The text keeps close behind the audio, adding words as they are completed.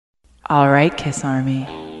All right, Kiss Army.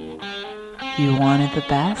 You wanted the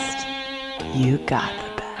best, you got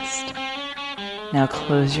the best. Now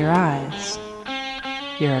close your eyes.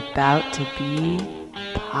 You're about to be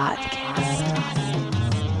podcasted.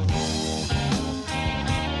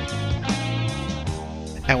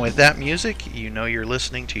 And with that music, you know you're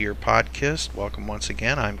listening to your podcast. Welcome once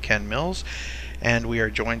again. I'm Ken Mills, and we are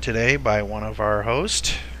joined today by one of our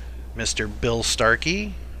hosts, Mr. Bill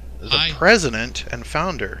Starkey, the president and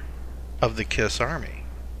founder of the Kiss Army.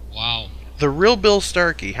 Wow. The real Bill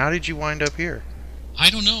Starkey. How did you wind up here?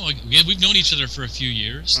 I don't know. We've known each other for a few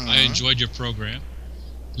years. I enjoyed your program.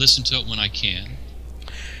 Listen to it when I can.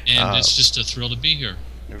 And it's just a thrill to be here.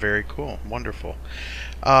 Very cool. Wonderful.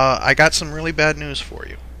 I got some really bad news for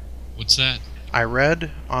you. What's that? I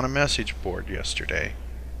read on a message board yesterday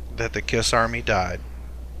that the Kiss Army died.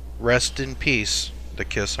 Rest in peace, the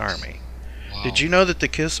Kiss Army. Wow. Did you know that the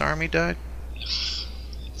Kiss Army died?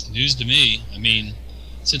 It's news to me. I mean,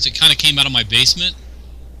 since it kind of came out of my basement,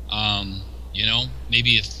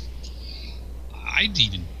 maybe if I'd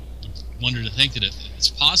even wonder to think that if it's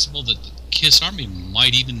possible that the Kiss Army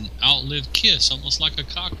might even outlive Kiss, almost like a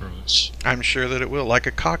cockroach. I'm sure that it will, like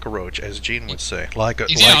a cockroach, as Gene would say. How would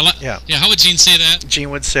Gene say that? Gene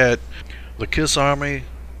would say, the Kiss Army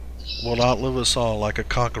will outlive us all like a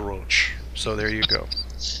cockroach. So there you go.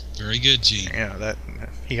 Very good, Gene. Yeah,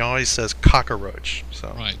 he always says cockroach.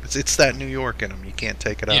 So right. It's that New York in him. You can't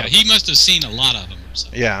take it out. Yeah, he must have seen a lot of them or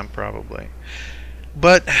something. Yeah, probably.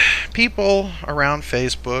 But people around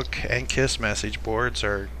Facebook and Kiss message boards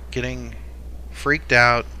are getting freaked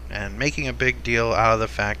out and making a big deal out of the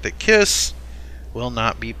fact that Kiss will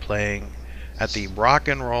not be playing at the Rock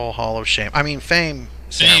and Roll Hall of Fame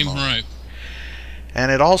ceremony. Right. And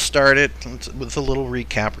it all started with a little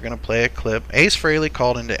recap. We're going to play a clip. Ace Frehley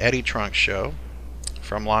called into Eddie Trunk's show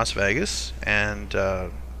from Las Vegas and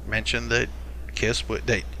mentioned that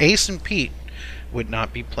that Ace and Pete would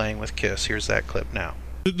not be playing with Kiss. Here's that clip now.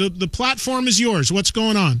 The platform is yours. What's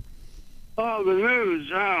going on? Oh, the news.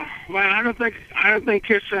 Well, I don't think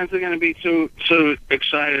Kiss fans are going to be too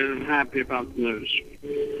excited and happy about the news,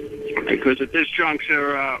 because at this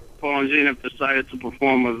juncture, Paul and Gene have decided to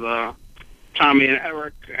perform with Tommy and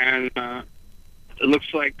Eric, and it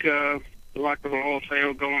looks like the Rock and Roll Hall of Fame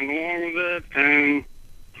are going along with it, and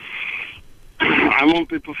I won't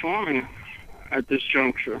be performing at this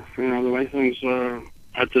juncture. The way things are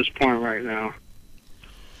at this point right now.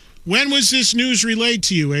 When was this news relayed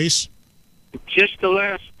to you, Ace? Just the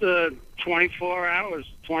last 24 hours,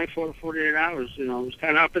 24 to 48 hours. It was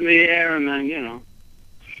kind of up in the air, and then,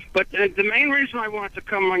 But the main reason I wanted to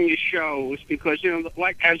come on your show was because,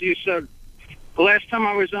 like as you said, the last time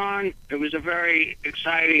I was on, it was a very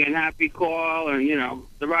exciting and happy call, and,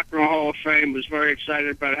 the Rock and Roll Hall of Fame was very excited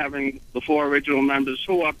about having the 4 original members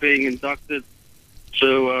who are being inducted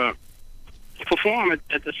to perform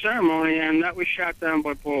at the ceremony, and that was shot down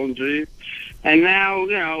by Paul and Gene. And now,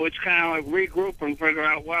 it's kind of like regroup and figure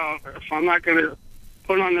out, well, if I'm not going to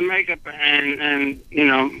put on the makeup and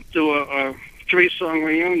do a 3-song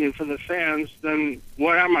reunion for the fans, then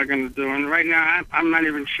what am I going to do? And right now, I'm not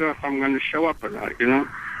even sure if I'm going to show up or not,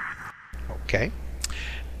 Okay.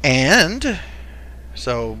 And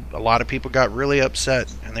so a lot of people got really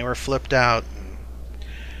upset, and they were flipped out. And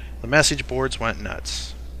the message boards went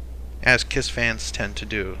nuts, as Kiss fans tend to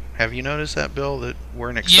do. Have you noticed that, Bill, that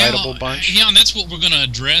we're an excitable bunch? Yeah, and that's what we're going to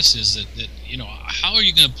address is that how are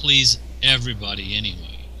you going to please everybody anyway?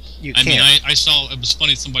 I mean, I saw, it was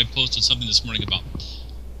funny, somebody posted something this morning about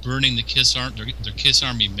burning the their Kiss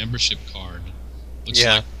Army membership card, which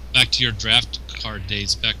like back to your draft card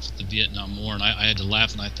days, back to the Vietnam War, and I had to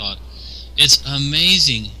laugh, and I thought, it's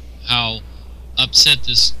amazing how upset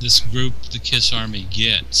this group, the Kiss Army,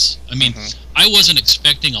 gets. I mean, I wasn't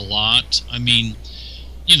expecting a lot. I mean,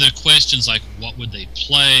 there are questions like, what would they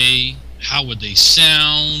play? How would they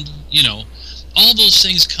sound? All those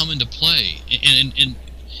things come into play, and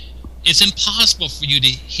it's impossible for you to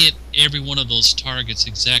hit every one of those targets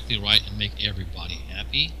exactly right and make everybody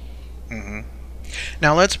happy.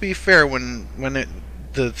 Now, let's be fair. When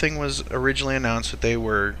the thing was originally announced that they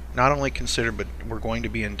were not only considered but were going to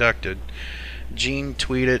be inducted, Gene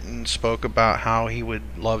tweeted and spoke about how he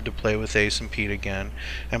would love to play with Ace and Pete again.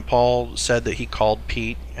 And Paul said that he called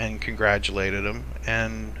Pete and congratulated him.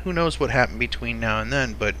 And who knows what happened between now and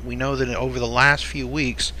then, but we know that over the last few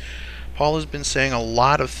weeks, Paul has been saying a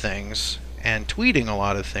lot of things and tweeting a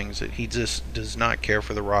lot of things that he just does not care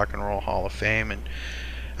for the Rock and Roll Hall of Fame. And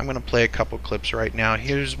I'm going to play a couple clips right now.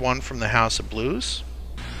 Here's one from the House of Blues.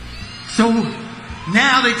 So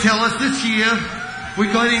now they tell us this year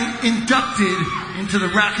we're getting inducted into the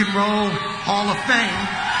Rock and Roll Hall of Fame.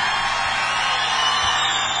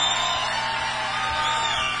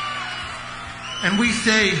 and we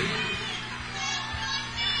say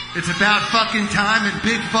it's about fucking time and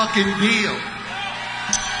big fucking deal.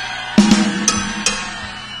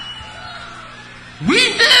 We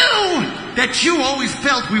knew that you always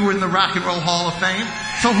felt we were in the Rock and Roll Hall of Fame,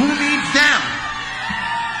 so who needs them?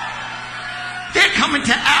 They're coming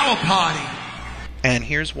to our party. And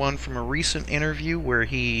here's one from a recent interview where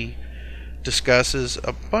he discusses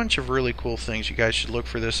a bunch of really cool things. You guys should look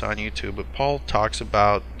for this on YouTube, but Paul talks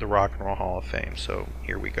about the Rock and Roll Hall of Fame, so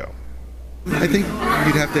here we go. I think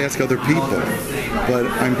you'd have to ask other people, but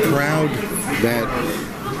I'm proud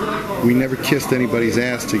that we never kissed anybody's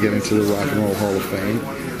ass to get into the Rock and Roll Hall of Fame,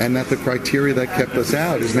 and that the criteria that kept us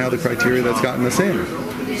out is now the criteria that's gotten us in.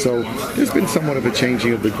 So there's been somewhat of a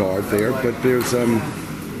changing of the guard there, but there's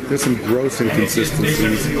some gross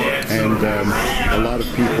inconsistencies and a lot of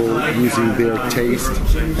people using their taste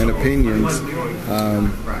and opinions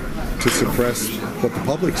to suppress what the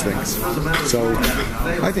public thinks. So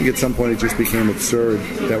I think at some point it just became absurd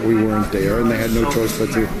that we weren't there, and they had no choice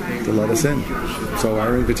but to let us in. So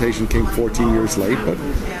our invitation came 14 years late, but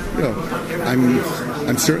you know,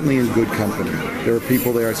 I'm certainly in good company. There are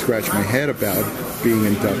people there I scratch my head about being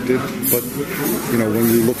inducted, but you know, when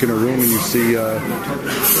you look in a room and you see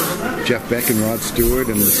Jeff Beck and Rod Stewart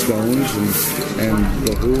and the Stones and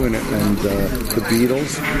the Who and the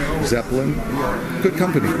Beatles, Zeppelin, good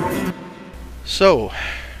company. So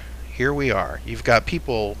here we are. You've got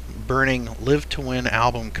people burning Live to Win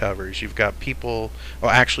album covers. You've got people,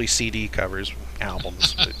 well, actually CD covers,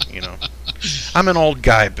 albums, but you know, I'm an old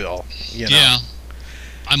guy, Bill. You know. Yeah,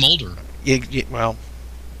 I'm older. Well,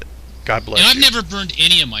 God bless you. And you. I've never burned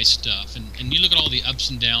any of my stuff, and you look at all the ups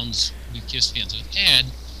and downs we Kiss fans have had.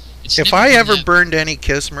 If I ever burned any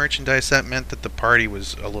Kiss merchandise, that meant that the party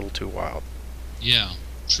was a little too wild. Yeah,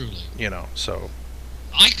 truly. You know, so.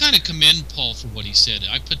 I kind of commend Paul for what he said.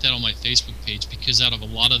 I put that on my Facebook page because out of a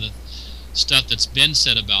lot of the stuff that's been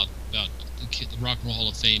said about the Rock and Roll Hall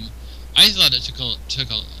of Fame, I thought it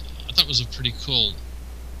I thought it was a pretty cool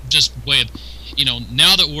just way of, you know,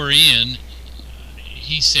 now that we're in,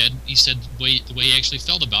 he said the way he actually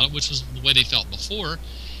felt about it, which was the way they felt before,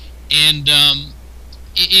 and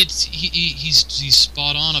he's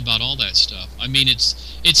spot on about all that stuff. I mean, it's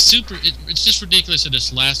just ridiculous that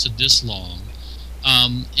it's lasted this long.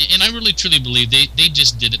 And I really truly believe they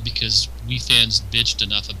just did it because we fans bitched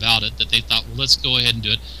enough about it that they thought, well, let's go ahead and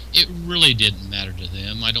do it. It really didn't matter to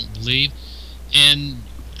them, I don't believe. And,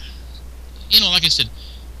 you know, like I said,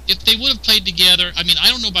 if they would have played together, I mean, I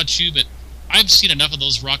don't know about you, but I've seen enough of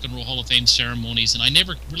those Rock and Roll Hall of Fame ceremonies, and I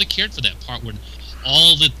never really cared for that part when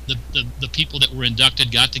all the people that were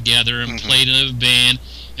inducted got together and played in a band,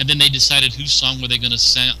 and then they decided whose song were they going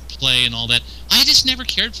to play and all that. I just never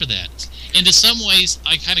cared for that. And in some ways,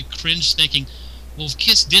 I kind of cringed thinking, well, if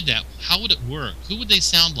Kiss did that, how would it work? Who would they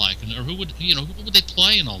sound like? Or who would they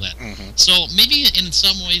play and all that? So maybe in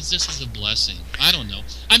some ways this is a blessing. I don't know.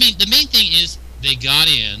 I mean, the main thing is they got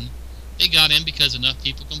in. They got in because enough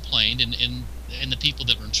people complained, and the people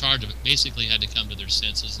that were in charge of it basically had to come to their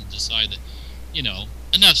senses and decide that, you know,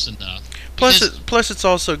 enough's enough. Plus, it's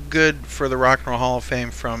also good for the Rock and Roll Hall of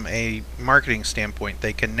Fame from a marketing standpoint.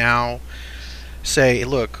 They can now say,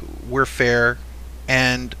 look, we're fair,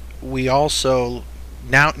 and we also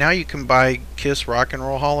now you can buy Kiss Rock and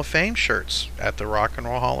Roll Hall of Fame shirts at the Rock and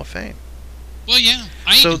Roll Hall of Fame. Well, yeah.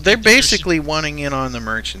 So they're basically wanting in on the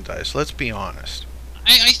merchandise. Let's be honest.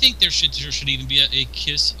 I think there should even be a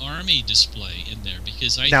Kiss Army display in there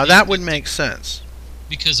because that would make sense.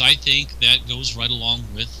 Because I think that goes right along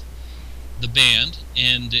with the band,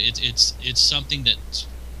 and it's something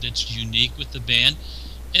that's unique with the band.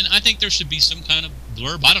 And I think there should be some kind of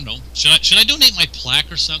blurb. I don't know. Should I donate my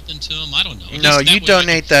plaque or something to them? I don't know. No, you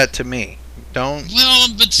donate that to me. Don't. Well,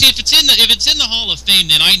 but see, if it's in the Hall of Fame,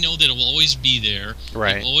 then I know that it will always be there.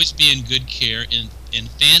 Right. It will always be in good care, and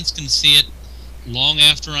fans can see it long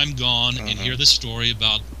after I'm gone and hear the story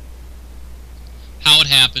about how it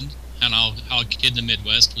happened and how a kid in the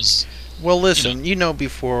Midwest was. Well, listen, you know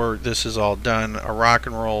before this is all done, a Rock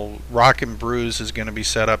and Brews is going to be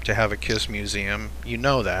set up to have a Kiss museum. You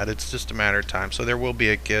know that. It's just a matter of time. So there will be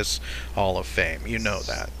a Kiss Hall of Fame. You know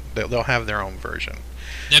that. They'll have their own version.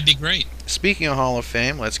 That'd be great. Speaking of Hall of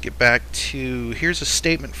Fame, let's get back to, here's a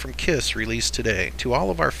statement from Kiss released today. To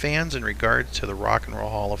all of our fans in regard to the Rock and Roll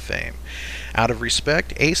Hall of Fame. Out of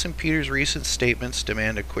respect, Ace and Peter's recent statements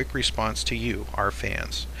demand a quick response to you, our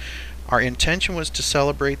fans. Our intention was to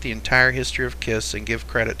celebrate the entire history of KISS and give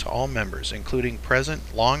credit to all members, including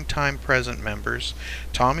longtime present members,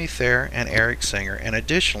 Tommy Thayer and Eric Singer, and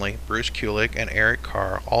additionally, Bruce Kulick and Eric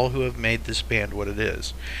Carr, all who have made this band what it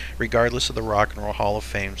is, regardless of the Rock and Roll Hall of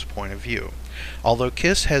Fame's point of view. Although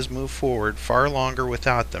KISS has moved forward far longer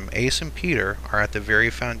without them, Ace and Peter are at the very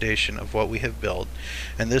foundation of what we have built,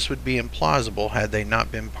 and this would be implausible had they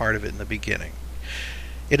not been part of it in the beginning.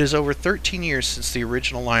 It is over 13 years since the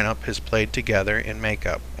original lineup has played together in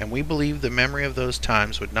makeup, and we believe the memory of those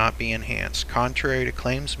times would not be enhanced. Contrary to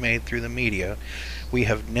claims made through the media, we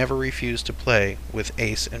have never refused to play with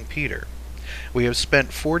Ace and Peter. We have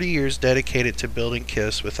spent 40 years dedicated to building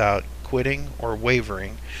KISS without quitting or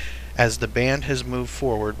wavering, as the band has moved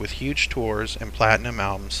forward with huge tours and platinum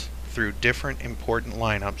albums through different important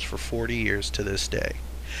lineups for 40 years to this day.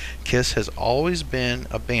 KISS has always been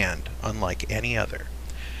a band unlike any other.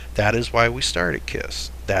 That is why we started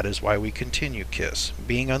KISS. That is why we continue KISS.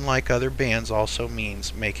 Being unlike other bands also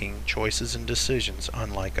means making choices and decisions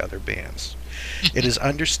unlike other bands. It is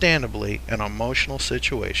understandably an emotional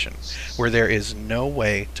situation where there is no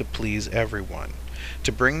way to please everyone.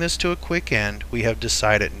 To bring this to a quick end, we have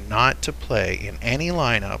decided not to play in any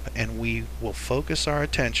lineup, and we will focus our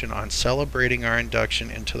attention on celebrating our induction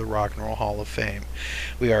into the Rock and Roll Hall of Fame.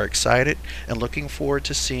 We are excited and looking forward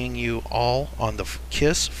to seeing you all on the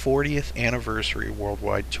KISS 40th Anniversary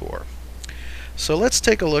Worldwide Tour. So let's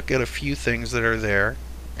take a look at a few things that are there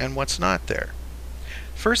and what's not there.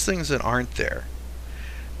 First things that aren't there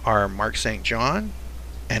are Mark St. John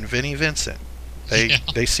and Vinnie Vincent.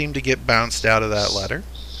 They seem to get bounced out of that letter.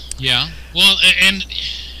 Yeah. Well, and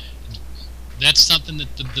that's something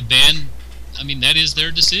that the band, I mean, that is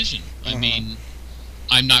their decision. I mean,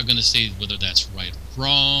 I'm not going to say whether that's right or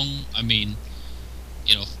wrong. I mean,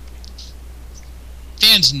 you know,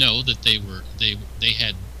 fans know that they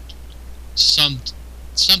had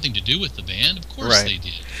something to do with the band. Of course they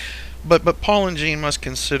did. But Paul and Gene must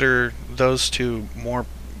consider those two more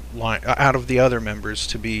out of the other members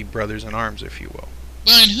to be brothers in arms, if you will.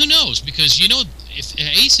 Well, and who knows? Because, you know, if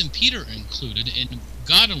Ace and Peter are included, and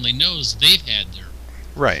God only knows they've had their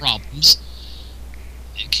problems.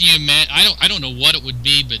 Can you imagine? I don't know what it would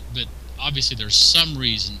be, but obviously there's some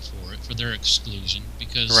reason for it, for their exclusion,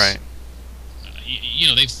 because you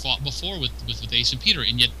know, they've fought before with Ace and Peter,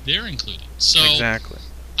 and yet they're included. So exactly.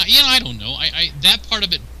 You know, I don't know. I that part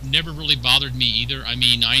of it never really bothered me either. I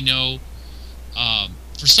mean, I know.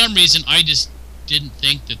 For some reason, I just didn't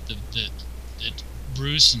think that that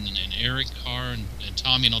Bruce and Eric Carr and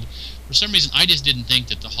Tommy and all. For some reason, I just didn't think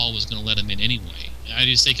that the Hall was going to let them in anyway. I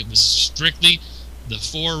just think it was strictly the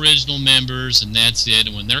 4 original members, and that's it.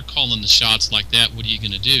 And when they're calling the shots like that, what are you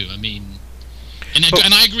going to do? I mean, and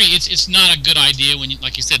I agree, it's not a good idea when,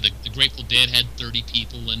 like you said, the Grateful Dead had 30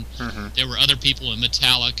 people, and there were other people in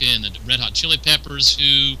Metallica and the Red Hot Chili Peppers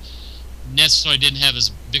who necessarily didn't have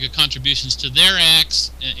as big a contributions to their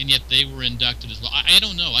acts, and yet they were inducted as well. I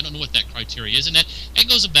don't know. I don't know what that criteria is, and that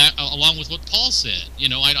goes about along with what Paul said. You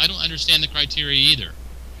know, I don't understand the criteria either.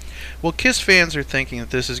 Well, KISS fans are thinking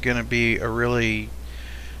that this is going to be a really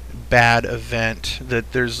bad event,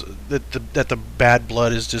 that the bad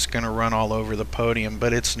blood is just going to run all over the podium,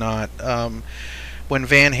 but it's not. When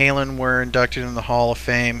Van Halen were inducted in the Hall of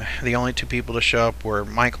Fame, the only 2 people to show up were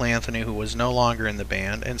Michael Anthony, who was no longer in the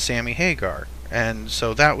band, and Sammy Hagar. And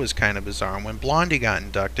so that was kind of bizarre. And when Blondie got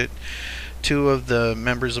inducted, 2 of the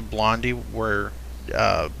members of Blondie were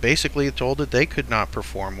basically told that they could not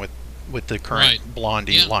perform with the current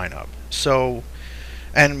Blondie lineup. So,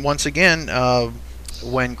 and once again,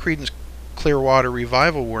 when Creedence Clearwater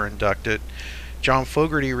Revival were inducted, John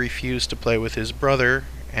Fogerty refused to play with his brother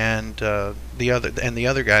and the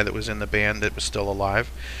other guy that was in the band that was still alive,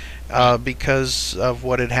 because of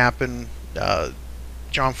what had happened.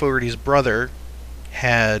 John Fogerty's brother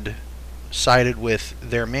had sided with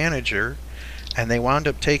their manager, and they wound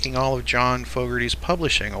up taking all of John Fogerty's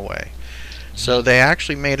publishing away. So they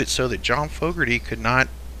actually made it so that John Fogerty could not,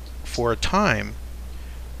 for a time,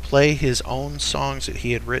 play his own songs that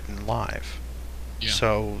he had written live. Yeah.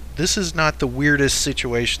 So this is not the weirdest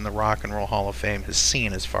situation the Rock and Roll Hall of Fame has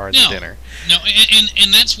seen as far as the dinner. No,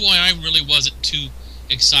 and that's why I really wasn't too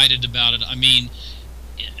excited about it. I mean,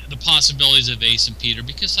 the possibilities of Ace and Peter,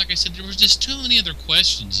 because like I said, there was just too many other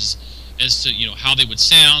questions as to, you know, how they would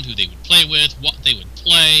sound, who they would play with, what they would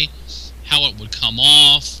play, how it would come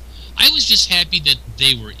off. I was just happy that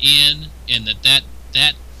they were in, and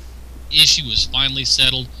that issue was finally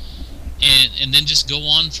settled, and then just go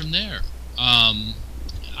on from there.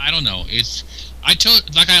 I don't know. I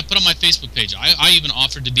put on my Facebook page. I even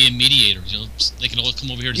offered to be a mediator. You know, they could all come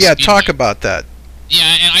over here to speak. Talk about that.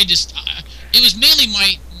 Yeah, and it was mainly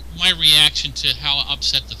my reaction to how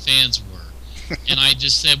upset the fans were. And I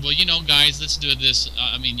just said, well, guys, let's do this.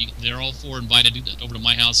 They're all four invited over to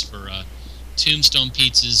my house for Tombstone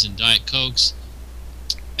pizzas and Diet Cokes.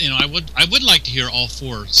 I would like to hear all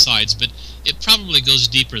four sides, but it probably goes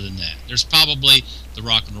deeper than that. There's probably the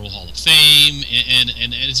Rock and Roll Hall of Fame, and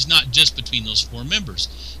it's not just between those four members.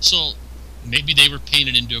 So maybe they were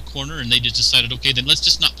painted into a corner, and they just decided, okay, then let's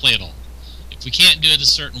just not play it all. If we can't do it a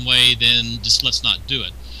certain way, then just let's not do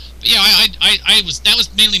it. But yeah, that was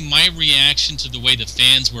mainly my reaction to the way the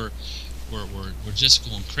fans were just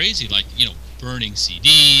going crazy, like burning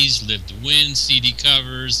CDs, Live to Win CD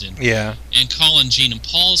covers, and calling Gene and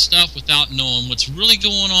Paul stuff without knowing what's really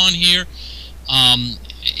going on here.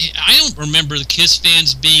 I don't remember the Kiss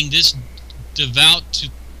fans being this devout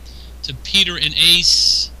to Peter and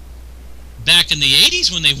Ace back in the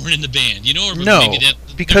 80s when they weren't in the band, or no, maybe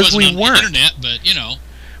because we weren't. Internet, but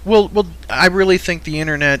Well, I really think the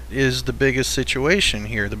internet is the biggest situation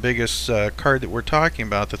here, the biggest card that we're talking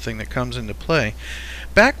about, the thing that comes into play.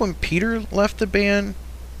 Back when Peter left the band,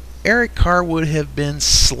 Eric Carr would have been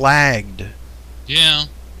slagged. Yeah.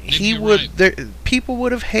 He would. People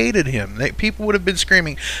would have hated him. People would have been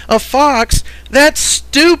screaming, "A Fox? That's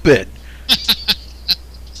stupid!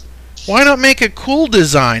 Why not make a cool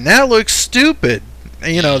design? That looks stupid."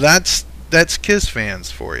 That's Kiss fans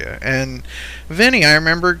for you. And Vinny, I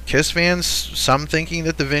remember Kiss fans, some thinking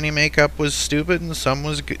that the Vinny makeup was stupid, and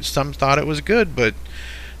some thought it was good. But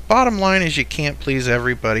bottom line is, you can't please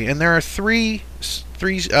everybody. And there are three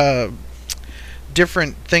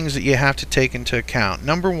different things that you have to take into account.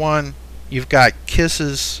 Number one, you've got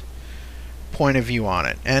Kiss's point of view on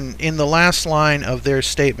it. And in the last line of their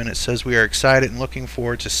statement, it says, "We are excited and looking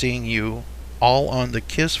forward to seeing you all on the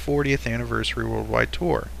Kiss 40th Anniversary Worldwide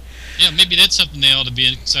Tour." Yeah, maybe that's something they ought to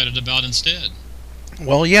be excited about instead.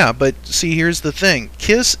 Well, yeah, but see, here's the thing.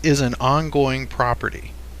 Kiss is an ongoing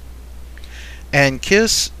property. And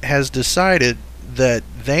Kiss has decided that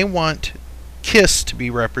they want Kiss to be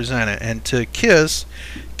represented. And to Kiss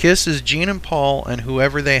is Gene and Paul and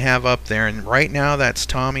whoever they have up there. And right now that's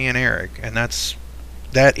Tommy and Eric. And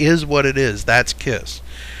that is what it is. That's Kiss.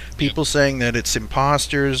 People saying that it's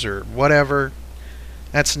imposters or whatever,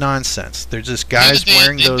 that's nonsense. They're just guys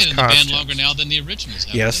wearing those costumes. They've been in the band longer now than the originals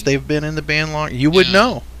have. Yes, they've been in the band longer. You would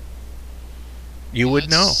know. You would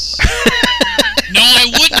know. No,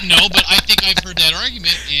 I wouldn't know, but I think I've heard that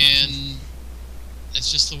argument, and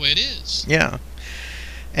that's just the way it is. Yeah.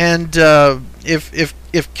 And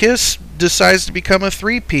if Kiss decides to become a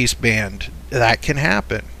three-piece band, that can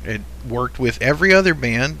happen. It worked with every other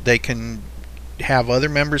band. They can have other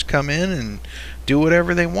members come in and do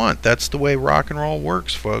whatever they want. That's the way rock and roll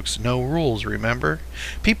works, folks. No rules, remember?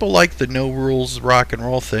 People like the no rules rock and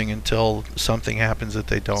roll thing until something happens that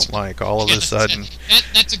they don't like. All of a sudden.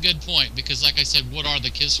 That's a good point, because like I said, what are the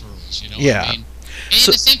Kiss rules? Yeah. I mean? And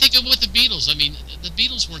the same thing with the Beatles. I mean, the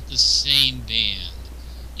Beatles weren't the same band,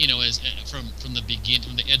 as from the beginning,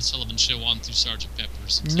 from the Ed Sullivan Show on through Sgt.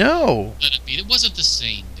 Pepper's. No. It wasn't the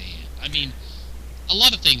same band. I mean, a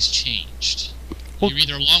lot of things changed. Well, you're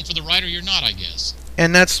either along for the ride or you're not, I guess.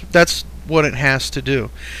 And that's what it has to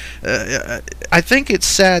do. I think it's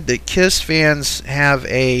sad that Kiss fans have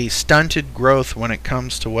a stunted growth when it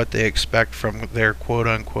comes to what they expect from their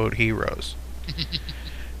quote-unquote heroes.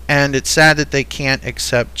 And it's sad that they can't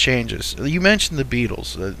accept changes. You mentioned the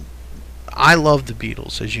Beatles. I love the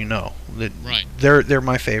Beatles, as you know. Right. They're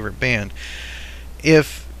my favorite band.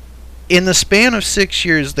 If in the span of 6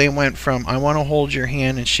 years they went from "I Want to Hold Your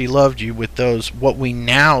Hand" and "She Loved You" with those what we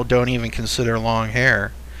now don't even consider long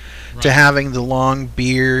hair, to having the long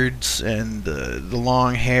beards and the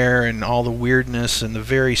long hair and all the weirdness and the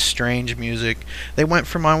very strange music, they went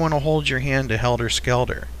from "I Want to Hold Your Hand" to "Helter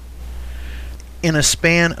Skelter." In a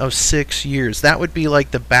span of 6 years. That would be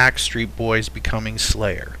like the Backstreet Boys becoming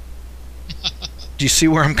Slayer. Do you see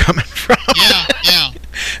where I'm coming from? Yeah.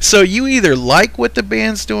 So you either like what the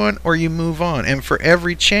band's doing or you move on. And for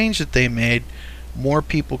every change that they made, more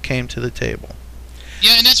people came to the table.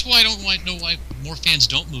 Yeah, and that's why I don't know why more fans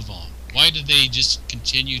don't move on. Why do they just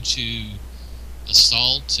continue to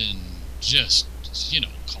assault and just,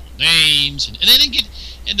 call names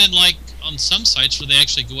and then like on some sites where they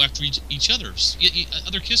actually go after each other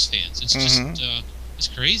Kiss fans. It's just it's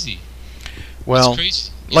crazy. Well, it's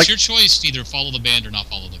crazy. It's your choice to either follow the band or not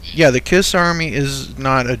follow the band. Yeah, the Kiss Army is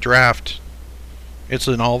not a draft. It's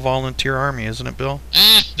an all-volunteer army, isn't it, Bill?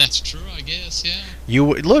 That's true, I guess, yeah.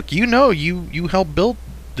 You helped build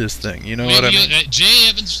this thing. You know what I mean? Jay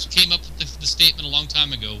Evans came up with the statement a long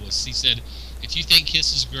time ago. He said, if you think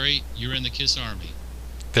Kiss is great, you're in the Kiss Army.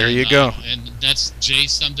 There you go. And that's Jay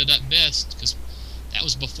summed it up best, because that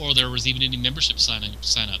was before there was even any membership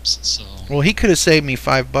sign-ups. So. Well, he could have saved me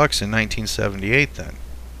 $5 in 1978 then.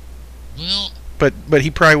 Well. But he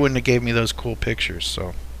probably wouldn't have gave me those cool pictures.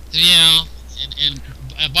 So. Yeah, and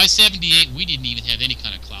by 78 we didn't even have any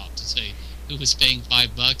kind of clout to say who was paying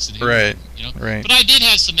 $5 and who right. Right. But I did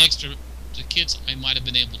have some extra kits I might have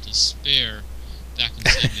been able to spare back in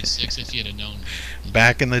 '76 if you had known me.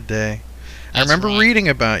 Back in the day. I remember reading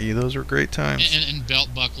about you. Those were great times. And belt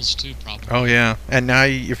buckles too, probably. Oh yeah. And now,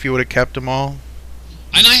 if you would have kept them all,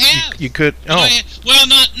 and I have. You could. Well,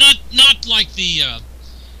 not like the.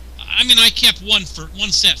 I mean, I kept one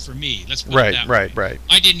set for me. Let's put it that way. Right.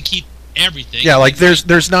 I didn't keep everything. Yeah, like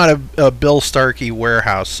there's not a Bill Starkey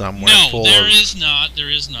warehouse somewhere. No, there is not. There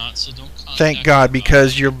is not. So don't. Thank God,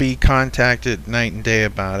 because you'll be contacted night and day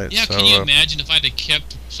about it. Yeah, so, can you imagine if I'd have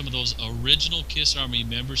kept some of those original Kiss Army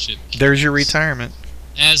membership kits, there's your retirement.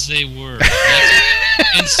 As they were.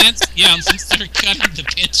 and since they're cutting the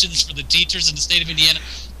pensions for the teachers in the state of Indiana,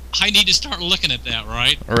 I need to start looking at that,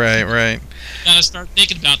 right? Right. Gotta start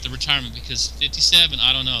thinking about the retirement, because 57,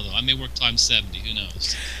 I don't know though. I may work till I'm 70, who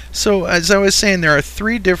knows? So, as I was saying, there are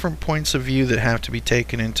 3 different points of view that have to be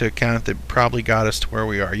taken into account that probably got us to where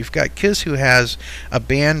we are. You've got Kiss, who has a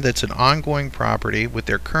band that's an ongoing property with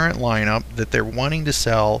their current lineup that they're wanting to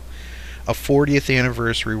sell a 40th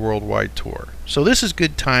anniversary worldwide tour. So this is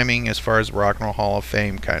good timing as far as Rock and Roll Hall of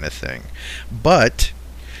Fame kind of thing. But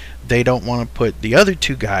they don't want to put the other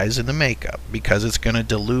 2 guys in the makeup because it's going to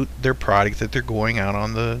dilute their product that they're going out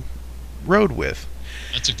on the road with.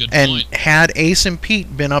 That's a good point. And had Ace and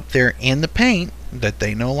Pete been up there in the paint that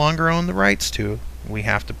they no longer own the rights to, we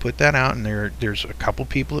have to put that out, and there's a couple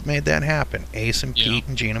people that made that happen. Ace and Pete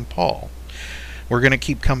and Gene and Paul. We're going to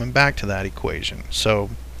keep coming back to that equation. So,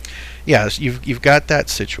 yes, you've got that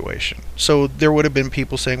situation. So there would have been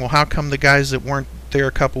people saying, well, how come the guys that weren't there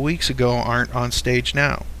a couple weeks ago aren't on stage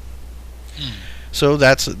now? So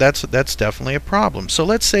that's definitely a problem. So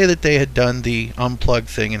let's say that they had done the unplugged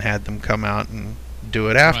thing and had them come out and do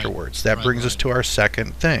it afterwards. That brings us to our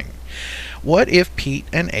second thing. What if Pete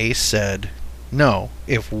and Ace said, no,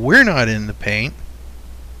 if we're not in the paint,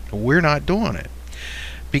 we're not doing it?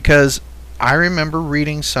 Because I remember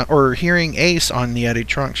reading or hearing Ace on the Eddie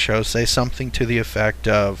Trunk show say something to the effect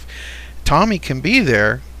of, Tommy can be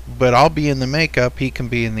there, but I'll be in the makeup, he can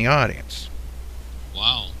be in the audience.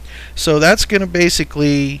 Wow. So that's going to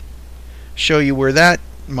basically show you where that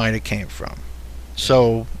might have came from.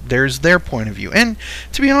 So there's their point of view. And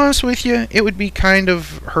to be honest with you, it would be kind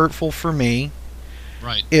of hurtful for me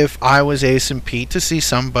if I was Ace and Pete to see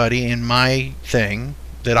somebody in my thing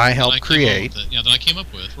that I helped create. That I came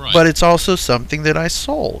up with, right. But it's also something that I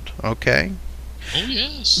sold, okay? Oh,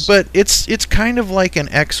 yes. But it's kind of like an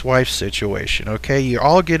ex-wife situation, okay? You're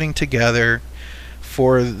all getting together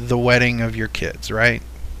for the wedding of your kids, right?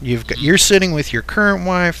 You're sitting with your current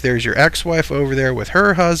wife, there's your ex-wife over there with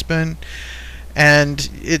her husband, and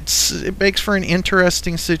it makes for an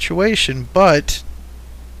interesting situation, but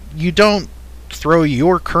you don't throw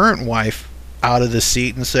your current wife out of the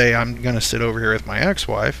seat and say, I'm going to sit over here with my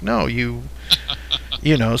ex-wife. No, you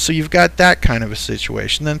know, so you've got that kind of a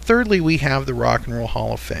situation. Then thirdly, we have the Rock and Roll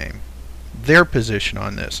Hall of Fame. Their position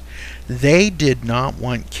on this. They did not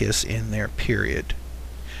want Kiss in there, period.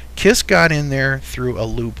 Kiss got in there through a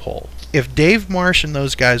loophole. If Dave Marsh and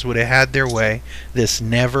those guys would have had their way, this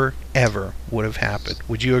never, ever would have happened.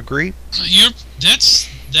 Would you agree? That's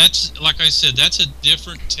like I said, that's a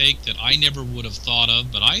different take that I never would have thought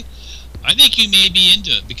of, but I think you may be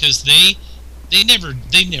into it, because they never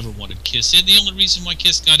wanted Kiss in. The only reason why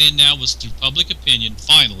Kiss got in now was through public opinion,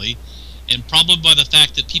 finally, and probably by the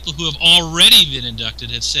fact that people who have already been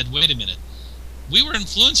inducted have said, wait a minute, we were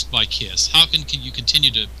influenced by Kiss. How can you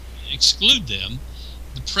continue to exclude them?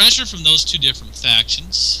 The pressure from those 2 different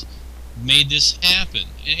factions made this happen.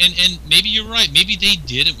 And maybe you're right. Maybe they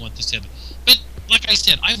didn't want this to happen. But like I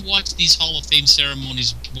said, I've watched these Hall of Fame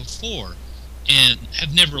ceremonies before and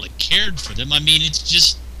have never really cared for them. I mean, it's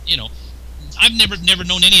just, you know, I've never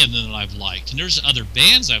known any of them that I've liked. And there's other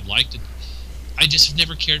bands I've liked. And I just have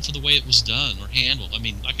never cared for the way it was done or handled. I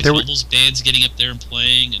mean, like I said, all those bands getting up there and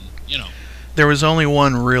playing and, you know. There was only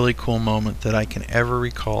one really cool moment that I can ever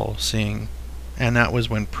recall seeing, and that was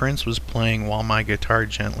when Prince was playing While My Guitar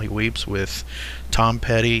Gently Weeps with Tom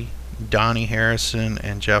Petty, Donnie Harrison,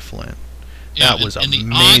 and Jeff Lynne. Yeah, that was amazing.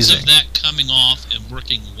 And the odds of that coming off and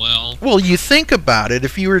working well. Well, you think about it.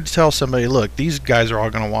 If you were to tell somebody, look, these guys are all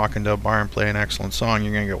going to walk into a bar and play an excellent song,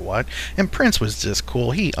 you're going to go, what? And Prince was just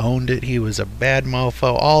cool. He owned it. He was a bad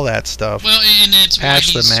mofo, all that stuff. Well, and that's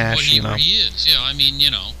Patch the mash, where he is. Yeah, I mean,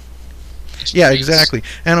 you know. Yeah, exactly.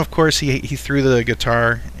 And of course, he threw the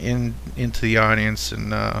guitar into the audience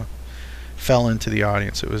and fell into the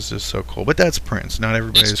audience. It was just so cool. But that's Prince. Not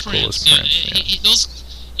everybody's as cool as Prince.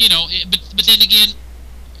 But then again,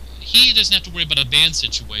 he doesn't have to worry about a band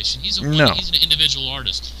situation. He's an individual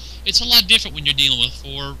artist. It's a lot different when you're dealing with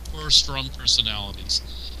four strong personalities.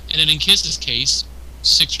 And then in Kiss's case,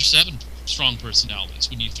 6 or 7 strong personalities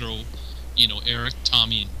when you throw, Eric,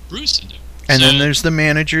 Tommy, and Bruce into it. And then there's the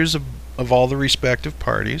managers of all the respective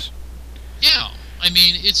parties. Yeah. I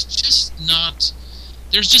mean, it's just not...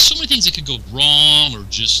 There's just so many things that could go wrong or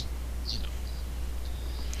just,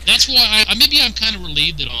 That's why maybe I'm kind of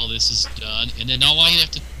relieved that all this is done. And then all I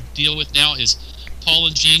have to deal with now is Paul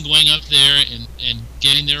and Gene going up there and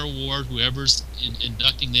getting their award, whoever's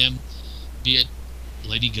inducting them, be it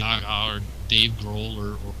Lady Gaga or Dave Grohl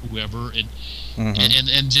or whoever, and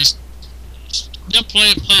just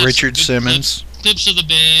play Richard Simmons clips of the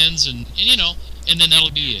bands, and then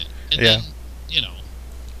that'll be it. And then,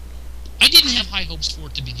 I didn't have high hopes for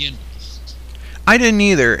it to begin with. I didn't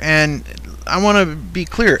either, and I want to be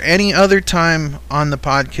clear. Any other time on the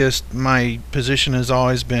podcast, my position has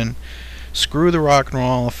always been, screw the Rock and Roll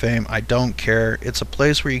Hall of Fame. I don't care. It's a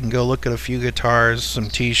place where you can go look at a few guitars, some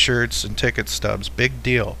t-shirts, and ticket stubs. Big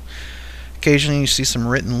deal. Occasionally you see some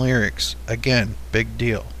written lyrics. Again, big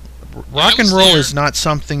deal. Rock and roll is not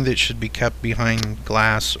something that should be kept behind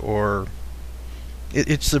glass, or...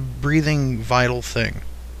 It's a breathing, vital thing.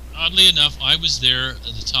 Oddly enough, I was there at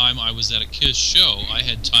the time I was at a Kiss show. I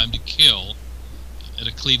had time to kill at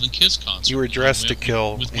a Cleveland Kiss concert. You were dressed to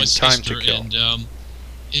kill with my time sister, to kill. And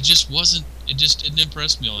it just wasn't. It just didn't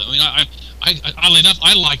impress me all that. I mean, I oddly enough,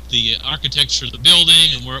 I liked the architecture of the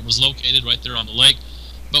building and where it was located, right there on the lake.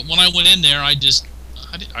 But when I went in there, you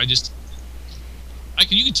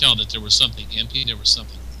could tell that there was something empty. There was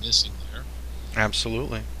something missing there.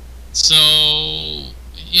 Absolutely. So,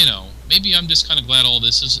 maybe I'm just kind of glad all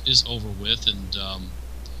this is over with, and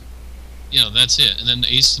that's it. And then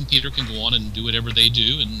Ace and Peter can go on and do whatever they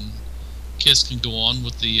do, and Kiss can go on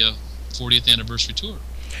with the 40th anniversary tour.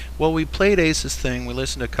 Well, we played Ace's thing. We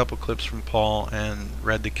listened to a couple clips from Paul and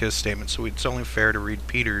read the Kiss statement, so it's only fair to read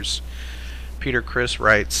Peter's. Peter Criss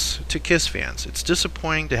writes, to Kiss fans, it's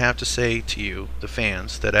disappointing to have to say to you, the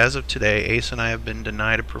fans, that as of today, Ace and I have been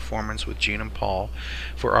denied a performance with Gene and Paul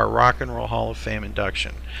for our Rock and Roll Hall of Fame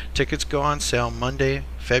induction. Tickets go on sale Monday,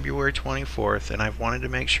 February 24th, and I've wanted to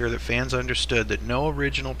make sure that fans understood that no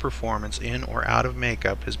original performance in or out of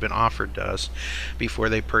makeup has been offered to us before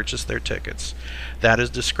they purchase their tickets. That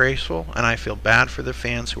is disgraceful, and I feel bad for the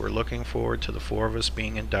fans who are looking forward to the 4 of us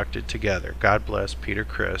being inducted together. God bless, Peter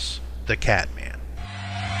Criss, the Catman.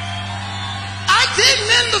 I didn't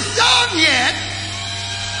end the song yet.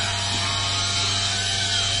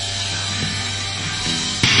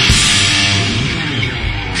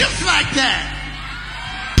 Just like that.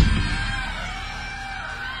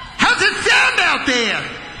 How's it sound out there?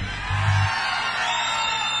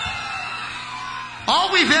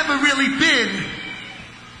 All we've ever really been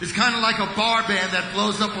is kind of like a bar band that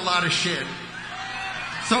blows up a lot of shit.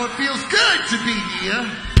 So it feels good to be here.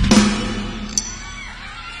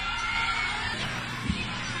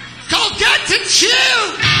 Called Got to Chew!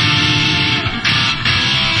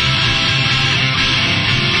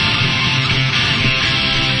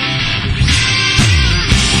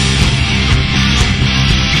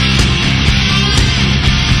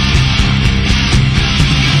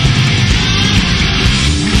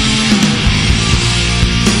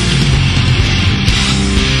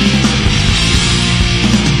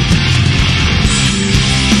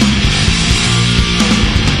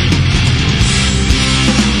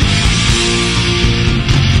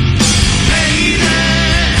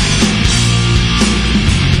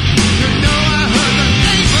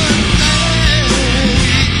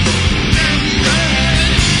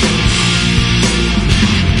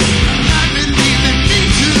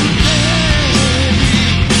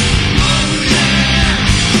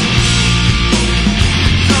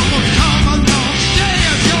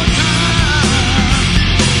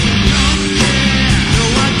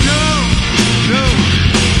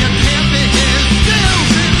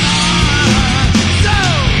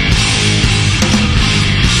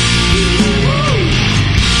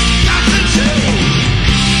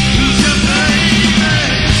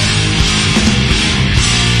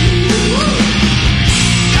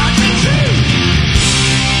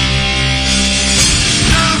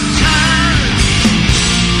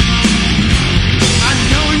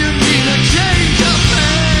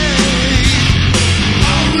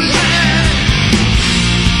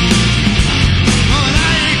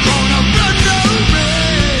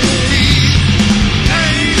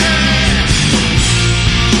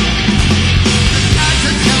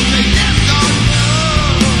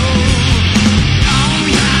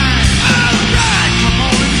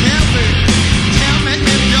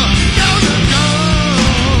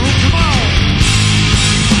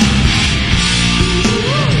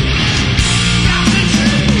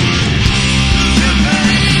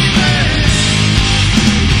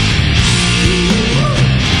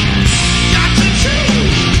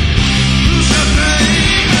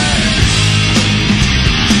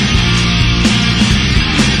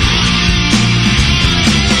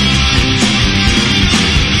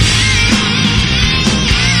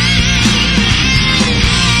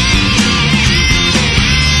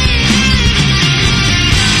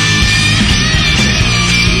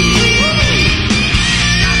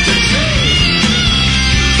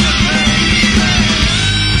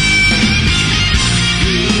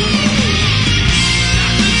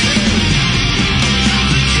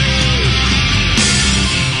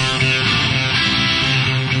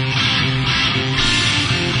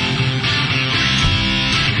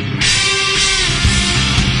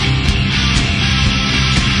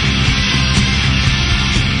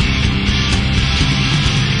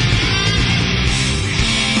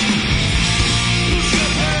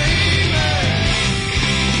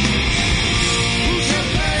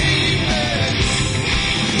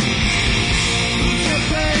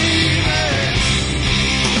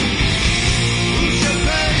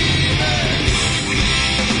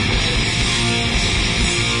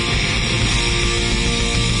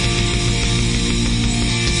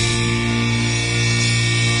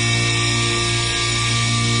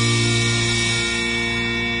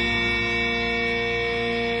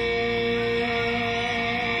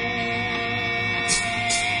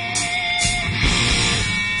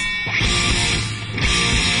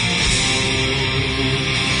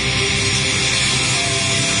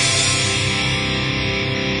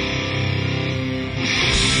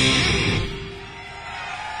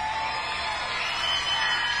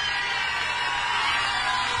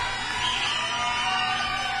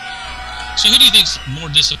 think's more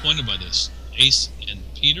disappointed by this, Ace and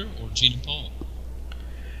Peter or Gene and Paul?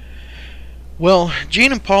 Well,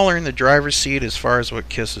 Gene and Paul are in the driver's seat as far as what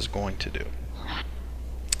Kiss is going to do.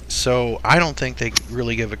 So I don't think they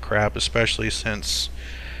really give a crap, especially since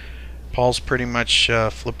Paul's pretty much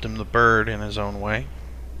flipped him the bird in his own way.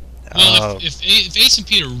 Well, if Ace and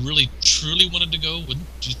Peter really truly wanted to go, wouldn't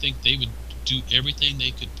you think they would do everything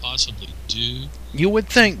they could possibly do? You would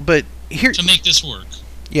think, but here to make this work.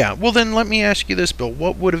 Yeah. Well, then let me ask you this, Bill.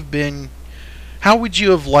 What would have been? How would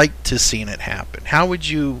you have liked to seen it happen?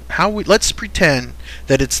 Let's pretend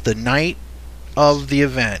that it's the night of the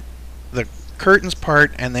event. The curtains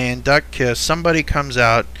part and they induct Kiss. Somebody comes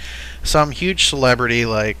out, some huge celebrity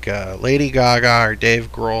like Lady Gaga or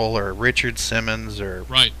Dave Grohl or Richard Simmons or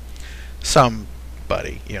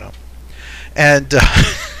somebody, you know. And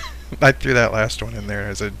I threw that last one in there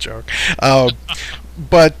as a joke.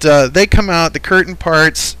 But they come out, the curtain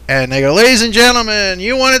parts, and they go, "Ladies and gentlemen,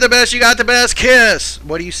 you wanted the best, you got the best, Kiss."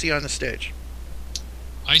 What do you see on the stage?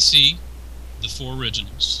 I see the 4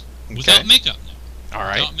 originals. Without makeup now. All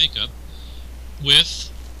right. Without makeup. With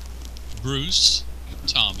Bruce,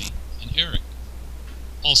 Tommy, and Eric.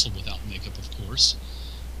 Also without makeup, of course.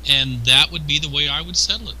 And that would be the way I would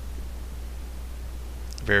settle it.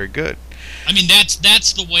 Very good. I mean, that's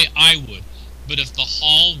the way I would. But if the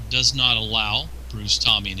hall does not allow Bruce,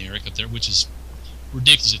 Tommy, and Eric up there, which is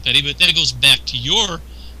ridiculous, Petty, but then it goes back to your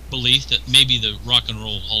belief that maybe the Rock and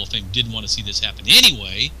Roll Hall of Fame didn't want to see this happen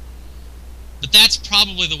anyway. But that's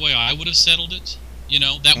probably the way I would have settled it. You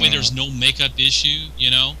know, that way there's no makeup issue,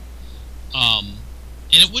 you know. And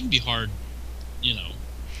it wouldn't be hard, you know,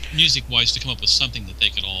 music-wise to come up with something that they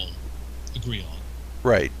could all agree on.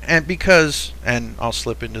 Right. And I'll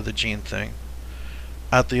slip into the Gene thing.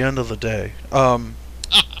 At the end of the day,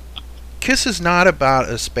 Kiss is not about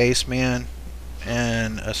a spaceman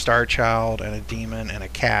and a star child and a demon and a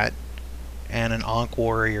cat and an Ankh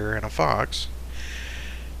warrior and a fox.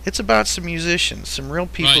 It's about some musicians, some real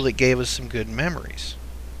people that gave us some good memories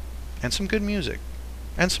and some good music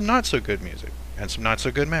and some not so good music and some not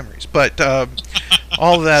so good memories. But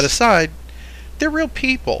all of that aside, they're real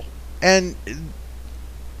people. And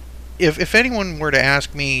if anyone were to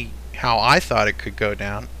ask me how I thought it could go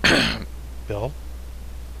down, Bill?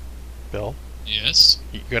 Yes?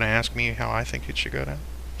 You going to ask me how I think it should go down?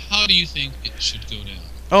 How do you think it should go down?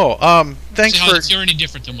 Oh, thanks for... Is there any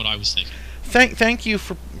different than what I was thinking? Thank you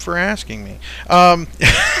for asking me.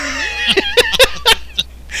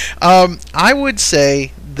 I would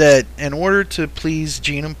say that in order to please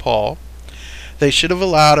Gene and Paul, they should have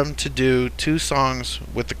allowed them to do 2 songs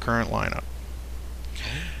with the current lineup.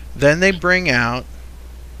 Then they bring out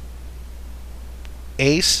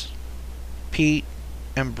Ace, Pete,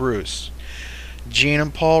 and Bruce. Gene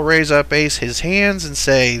and Paul raise up Ace his hands and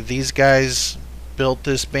say, "These guys built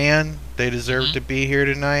this band. They deserve to be here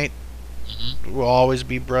tonight. We'll always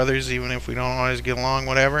be brothers, even if we don't always get along,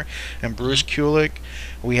 whatever." And Bruce Kulick,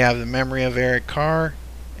 we have the memory of Eric Carr,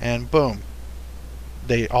 and boom,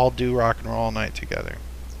 they all do Rock and Roll All Night together.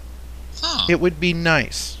 It would be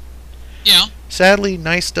nice. Yeah. Sadly,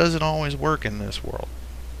 nice doesn't always work in this world.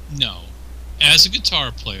 No. As a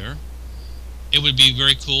guitar player, it would be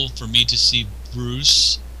very cool for me to see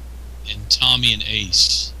Bruce and Tommy and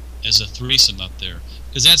Ace as a threesome up there,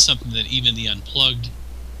 because that's something that even the Unplugged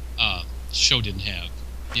show didn't have.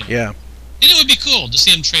 You know? Yeah. And it would be cool to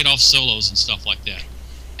see them trade off solos and stuff like that.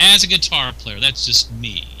 As a guitar player, that's just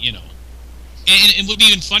me, you know. And it would be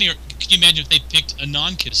even funnier. Could you imagine if they picked a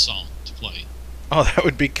non-Kiss song to play? Oh, that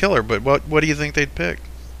would be killer. But what do you think they'd pick?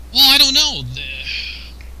 Well, I don't know.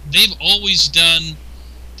 They've always done...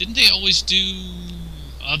 Didn't they always do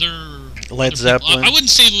other... Led Zeppelin? I wouldn't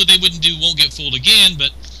say that they wouldn't do Won't Get Fooled Again,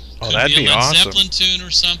 but... Oh, that'd be awesome. Led Zeppelin tune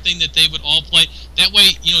or something that they would all play. That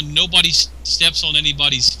way, you know, nobody steps on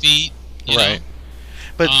anybody's feet. You know?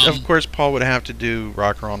 But, of course, Paul would have to do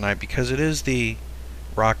Rock and Roll Night because it is the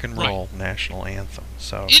rock and roll national anthem.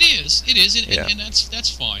 So It is, and that's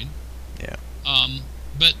fine. Yeah.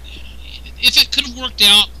 But if it could have worked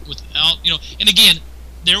out without, you know, and again,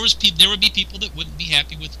 there would be people that wouldn't be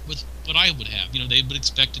happy with what I would have. You know, they would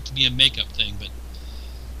expect it to be a makeup thing, but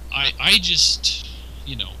I just,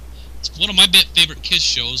 you know, one of my favorite Kiss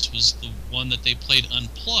shows was the one that they played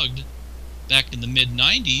unplugged back in the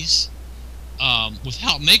mid-90s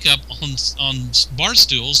without makeup on bar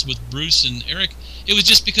stools with Bruce and Eric. It was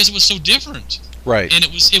just because it was so different. Right. And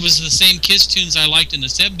it was the same Kiss tunes I liked in the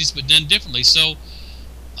 70s, but done differently. So,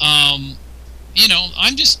 you know,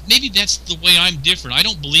 maybe that's the way I'm different. I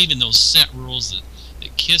don't believe in those set rules that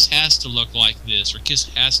Kiss has to look like this, or Kiss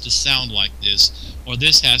has to sound like this, or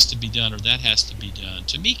this has to be done, or that has to be done.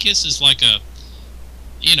 To me, Kiss is like a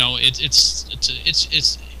you know,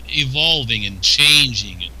 it's evolving and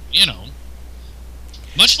changing, and you know,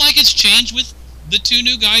 much like it's changed with the two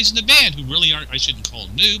new guys in the band who really aren't. I shouldn't call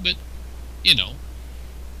them new, but you know,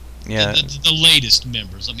 yeah, the latest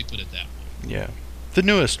members. Let me put it that way. Yeah, the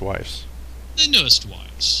newest wives. The newest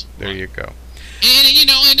wives. There right. you go. And you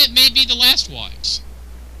know, and it may be the last wives.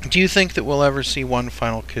 Do you think that we'll ever see one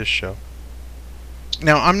final Kiss show?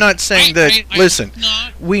 Now, I'm not saying listen,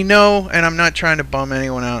 we know, and I'm not trying to bum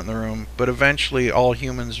anyone out in the room, but eventually all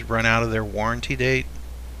humans run out of their warranty date,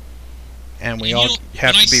 and we all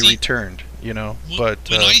have to be returned, you know. When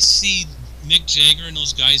I see Mick Jagger and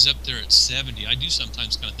those guys up there at 70, I do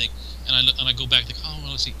sometimes kind of think, and I go back to, oh, well,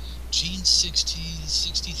 let's see, Gene's 60,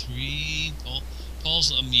 63,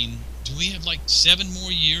 Paul's, I mean, do we have like 7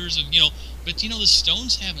 more years of, you know, but you know, the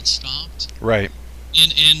Stones haven't stopped. Right.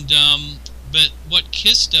 But what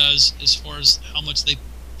Kiss does, as far as how much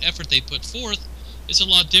effort they put forth, is a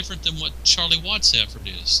lot different than what Charlie Watts' effort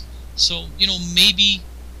is. So, you know, maybe,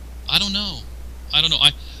 I don't know. I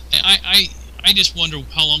just wonder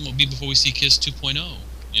how long it will be before we see Kiss 2.0,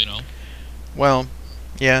 you know? Well,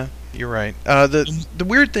 yeah, you're right. The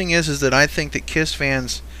weird thing is that I think that Kiss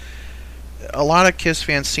fans, a lot of Kiss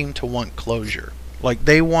fans seem to want closure. Like,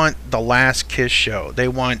 they want the last Kiss show. They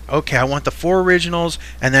want, okay, I want the 4 originals,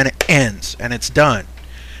 and then it ends, and it's done.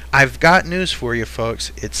 I've got news for you,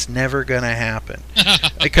 folks. It's never going to happen.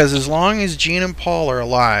 Because as long as Gene and Paul are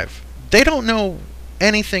alive, they don't know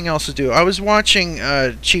anything else to do. I was watching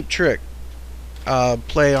Cheap Trick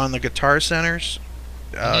play on the Guitar Center's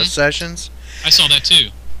sessions. I saw that, too.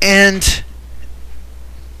 And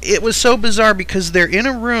it was so bizarre because they're in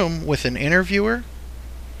a room with an interviewer,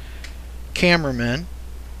 cameramen,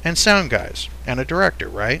 and sound guys, and a director,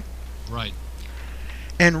 right? Right.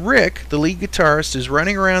 And Rick, the lead guitarist, is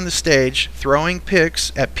running around the stage throwing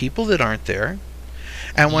pics at people that aren't there.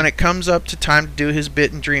 And when it comes up to time to do his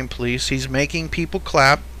bit in Dream Police, he's making people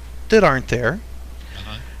clap that aren't there.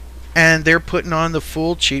 And they're putting on the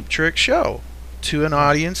full Cheap Trick show to an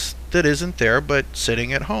audience that isn't there but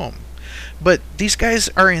sitting at home. But these guys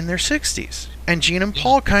are in their 60s. And Gene and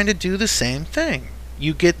Paul kind of do the same thing.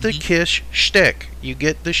 You get the Kiss shtick. You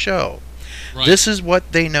get the show. Right. This is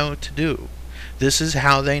what they know to do. This is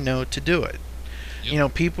how they know to do it. Yep. You know,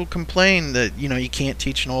 people complain that, you know, you can't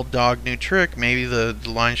teach an old dog new trick. Maybe the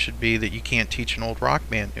line should be that you can't teach an old rock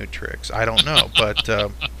band new tricks. I don't know, but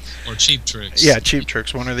or cheap tricks. Yeah, cheap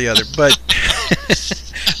tricks, one or the other. But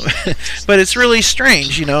but it's really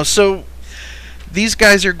strange, you know. So these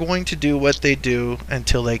guys are going to do what they do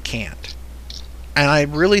until they can't. And I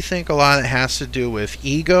really think a lot of it has to do with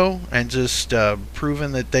ego and just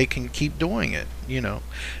proving that they can keep doing it, you know.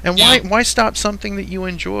 And why stop something that you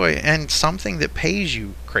enjoy and something that pays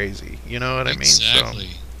you crazy? You know what I mean?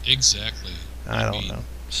 Exactly. I don't know.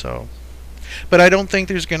 So, but I don't think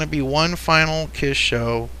there's going to be one final Kiss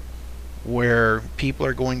show where people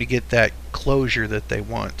are going to get that closure that they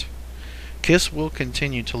want. Kiss will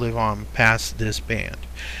continue to live on past this band,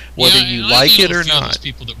 whether you like it or not. There's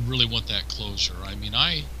people that really want that closure. I mean,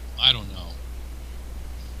 I don't know.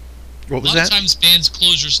 What was that? A lot of times bands'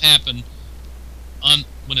 closures happen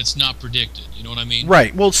when it's not predicted. You know what I mean?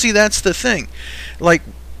 Right. Well, see, that's the thing. Like,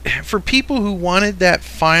 for people who wanted that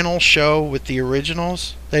final show with the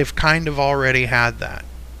originals, they've kind of already had that.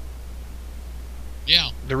 Yeah.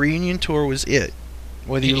 The reunion tour was it.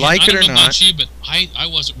 Whether you like it or not. I don't know about you, but I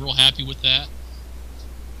wasn't real happy with that.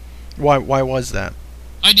 Why was that?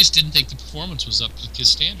 I just didn't think the performance was up to Kiss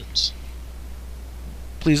standards.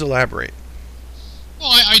 Please elaborate. Well,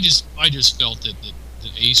 I just felt that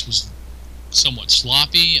Ace was somewhat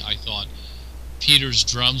sloppy. I thought Peter's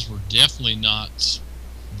drums were definitely not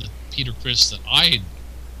the Peter Criss that I had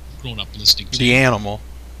grown up listening to. The Animal.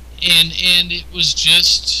 And it was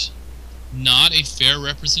just not a fair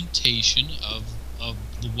representation of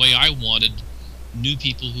the way I wanted new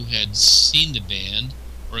people who had seen the band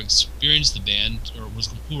or experienced the band or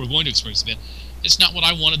who were going to experience the band. It's not what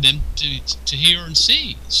I wanted them to hear and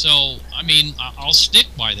see. So, I mean, I'll stick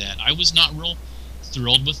by that. I was not real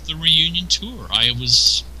thrilled with the reunion tour. I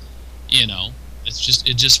was, you know, it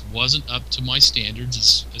just wasn't up to my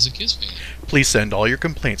standards as a Kiss fan. Please send all your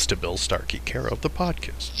complaints to Bill Starkey, care of the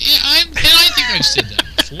podcast. Yeah, I think I've said that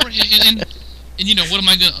before. And you know, what am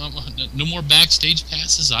I going to... no more backstage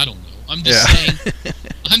passes? I don't know. I'm just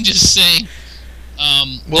saying...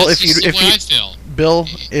 well, that's the way I felt. Bill,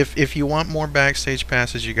 if you want more backstage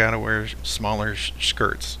passes, you got to wear smaller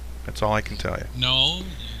skirts. That's all I can tell you. No,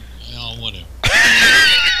 whatever.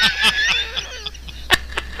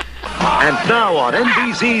 And now on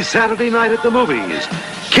NBC Saturday Night at the Movies,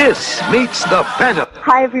 Kiss meets the Phantom.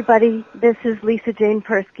 Hi, everybody. This is Lisa Jane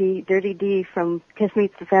Persky, Dirty D from Kiss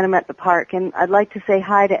Meets the Phantom at the Park, and I'd like to say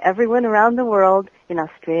hi to everyone around the world, in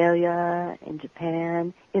Australia, in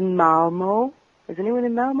Japan, in Malmo. Is anyone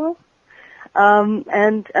in Malmo?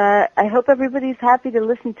 And I hope everybody's happy to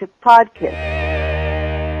listen to Podkiss.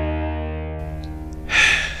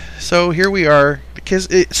 So here we are. The Kiss.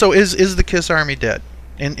 So is the Kiss Army dead?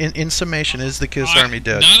 In summation, is the Kiss Army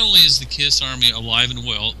dead? Not only is the Kiss Army alive and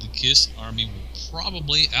well, the Kiss Army will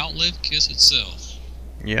probably outlive Kiss itself.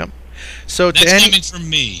 Yep. So that's coming from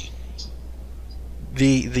me.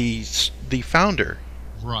 The founder.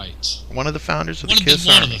 Right. One of the founders of the Kiss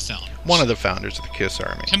Army. One of the founders. One of the founders of the Kiss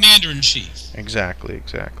Army. Commander-in-Chief. Exactly.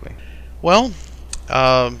 Well,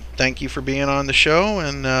 thank you for being on the show,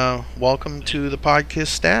 and welcome to the Podkiss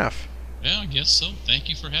staff. Yeah, I guess so. Thank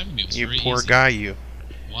you for having me. It was you very poor easy. Guy, you.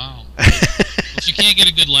 Wow. If you can't get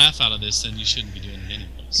a good laugh out of this, then you shouldn't be doing it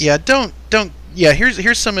anyways. Yeah, don't. Yeah,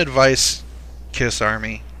 here's some advice, Kiss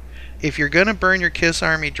Army. If you're gonna burn your Kiss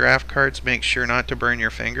Army draft cards, make sure not to burn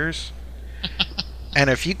your fingers. And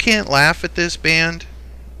if you can't laugh at this band,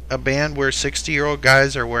 a band where 60-year-old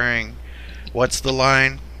guys are wearing, what's the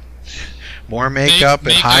line? More makeup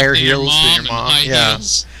and higher heels than your mom. Yeah.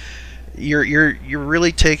 Heels. You're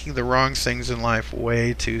really taking the wrong things in life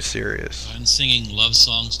way too serious. And singing love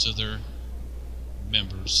songs to their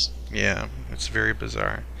members. Yeah, it's very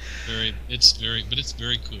bizarre. But it's very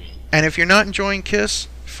cool. And if you're not enjoying Kiss,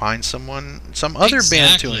 find some other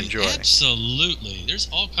band to enjoy. Absolutely. There's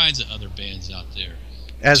all kinds of other bands out there.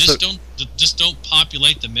 Just don't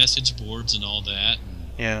populate the message boards and all that.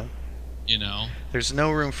 Yeah. You know. There's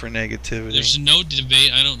no room for negativity. There's no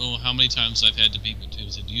debate. I don't know how many times I've had to people too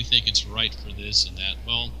say, "Do you think it's right for this and that?"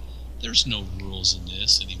 Well, there's no rules in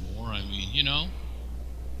this anymore. I mean, you know.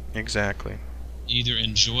 Exactly. Either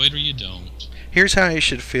enjoy it or you don't. Here's how you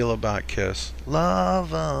should feel about Kiss.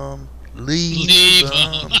 Love 'em. Leave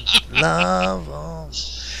 'em. Love 'em.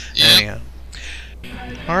 Yep. Anyhow.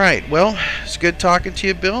 All right. Well, it's good talking to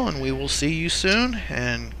you, Bill, and we will see you soon.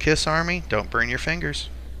 And Kiss Army, don't burn your fingers.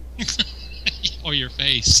 Or your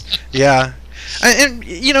face. Yeah. And,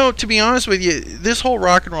 you know, to be honest with you, this whole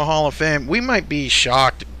Rock and Roll Hall of Fame, we might be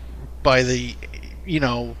shocked by the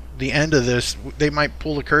end of this. They might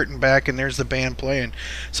pull the curtain back and there's the band playing.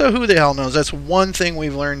 So who the hell knows? That's one thing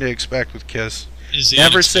we've learned to expect with Kiss.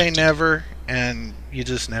 Never say never, and you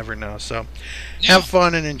just never know. So have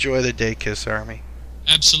fun and enjoy the day, Kiss Army.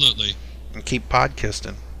 Absolutely. And keep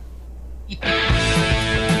podcasting.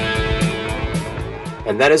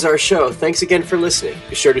 And that is our show. Thanks again for listening.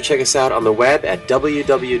 Be sure to check us out on the web at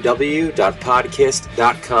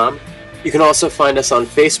www.podkiss.com. You can also find us on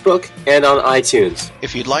Facebook and on iTunes.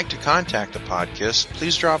 If you'd like to contact the Podkiss,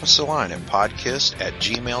 please drop us a line at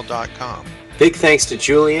podkiss@gmail.com. Big thanks to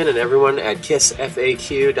Julian and everyone at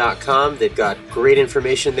KissFAQ.com. They've got great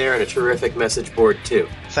information there and a terrific message board, too.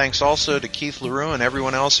 Thanks also to Keith LaRue and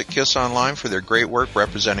everyone else at Kiss Online for their great work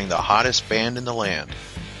representing the hottest band in the land.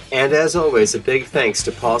 And as always, a big thanks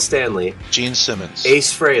to Paul Stanley, Gene Simmons,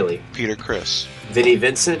 Ace Frehley, Peter Criss, Vinnie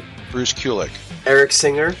Vincent, Bruce Kulick, Eric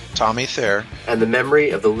Singer, Tommy Thayer, and the memory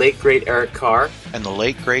of the late great Eric Carr, and the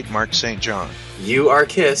late great Mark St. John. You are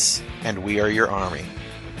Kiss, and we are your Army.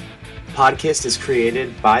 Podkiss is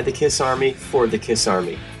created by the Kiss Army for the Kiss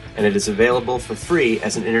Army, and it is available for free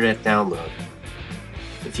as an internet download.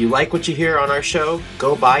 If you like what you hear on our show,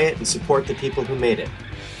 go buy it and support the people who made it.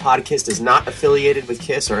 Podkiss is not affiliated with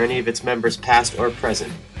Kiss or any of its members past or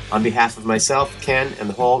present. On behalf of myself, Ken, and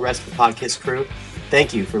the whole rest of the Podkiss crew,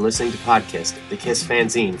 thank you for listening to Podkiss, the Kiss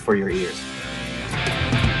fanzine for your ears.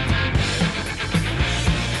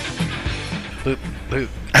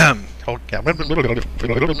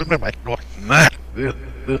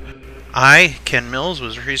 I, Ken Mills,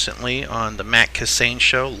 was recently on the Matt Kissane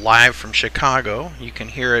Show live from Chicago. You can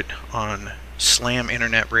hear it on Slam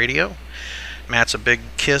Internet Radio. Matt's a big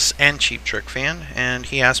Kiss and Cheap Trick fan, and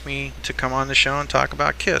he asked me to come on the show and talk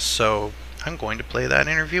about Kiss, so I'm going to play that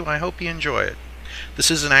interview. I hope you enjoy it. This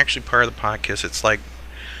isn't actually part of the podcast. It's like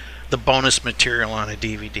the bonus material on a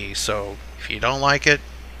DVD, so if you don't like it,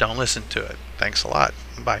 don't listen to it. Thanks a lot.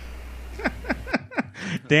 Bye.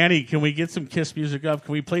 Danny, can we get some Kiss music up?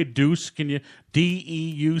 Can we play Deuce? Can you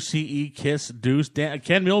D-E-U-C-E Kiss Deuce?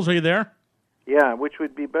 Ken Mills, are you there? Yeah, which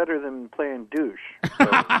would be better than playing douche. So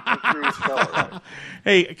make sure you spell it right.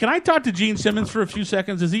 Hey, can I talk to Gene Simmons for a few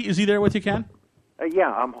seconds? Is he there with you, Ken?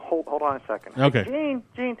 Yeah, hold on a second. Okay.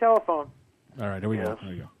 Gene, telephone. All right, there we go.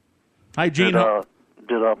 There we go. Hi, Gene.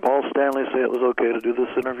 Did Paul Stanley say it was okay to do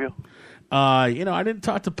this interview? I didn't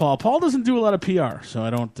talk to Paul. Paul doesn't do a lot of PR, so I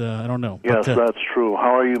don't know. Yes, that's true.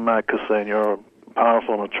 How are you, Matt Kissane? You're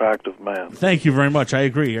powerful and attractive man. Thank you very much. I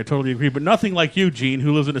agree. I totally agree. But nothing like you, Gene,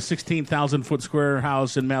 who lives in a 16,000-foot square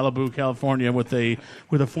house in Malibu, California, with a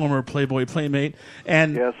former Playboy playmate.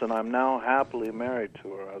 And yes, and I'm now happily married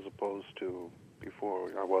to her, as opposed to before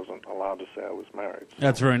I wasn't allowed to say I was married. So.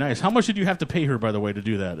 That's very nice. How much did you have to pay her, by the way, to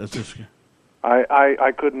do that? That's just...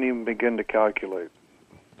 I couldn't even begin to calculate,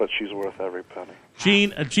 but she's worth every penny.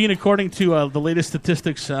 Gene, according to the latest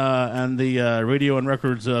statistics and the radio and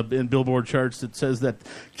records in Billboard charts, it says that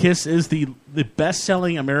Kiss is the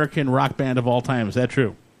best-selling American rock band of all time. Is that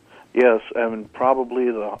true? Yes, and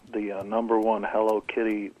probably the number one Hello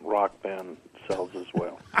Kitty rock band sells as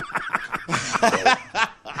well.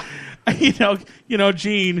 You know,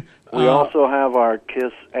 Gene. We also have our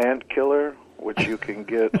Kiss Ant Killer, which you can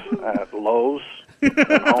get at Lowe's and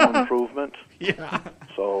Home Improvement. Yeah.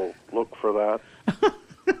 So look for that.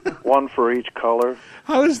 One for each color.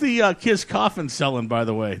 How is the Kiss coffin selling, by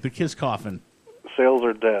the way? The Kiss coffin. Sales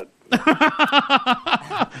are dead.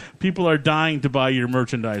 People are dying to buy your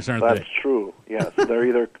merchandise, aren't they? That's true, yes. They're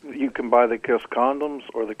either, you can buy the Kiss condoms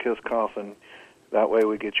or the Kiss coffin. That way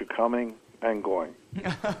we get you coming and going.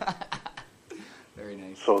 Very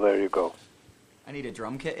nice. So there you go. I need a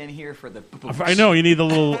drum kit in here for the... I know, you need a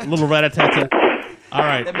little rat-a-tat-tat. All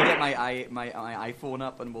right. Let me get my iPhone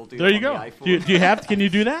up and we'll do there it you go. on the iPhone. Do you have? Can you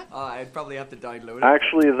do that? I'd probably have to download it.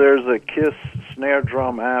 Actually, there's a Kiss snare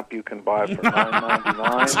drum app you can buy for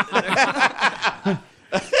 $9.99.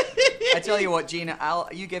 I tell you what, Gene,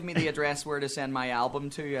 you give me the address where to send my album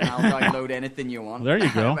to, and I'll download anything you want. There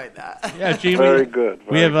you go. How about that? Yeah, Gene. Very good.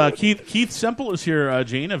 We have Keith Semple is here,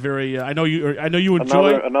 Gene. A very I know you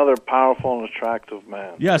enjoy another powerful and attractive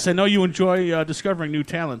man. Yes, I know you enjoy discovering new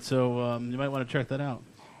talent, so you might want to check that out.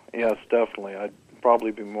 Yes, definitely. I'd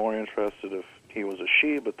probably be more interested if he was a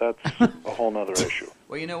she, but that's a whole other issue.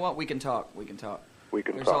 Well, you know what? We can talk.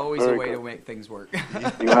 There's talk. always Very a way good. to make things work.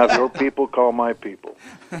 You have your people, call my people.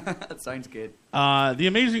 That sounds good. The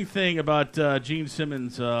amazing thing about Gene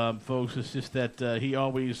Simmons, folks, is just that he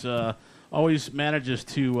always manages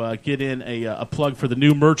to get in a plug for the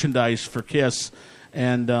new merchandise for Kiss.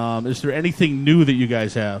 And is there anything new that you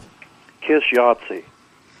guys have? Kiss Yahtzee.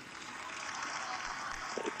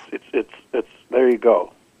 It's there you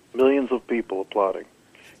go. Millions of people applauding.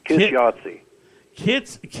 Kiss Yahtzee.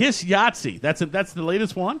 Kiss Yahtzee. That's the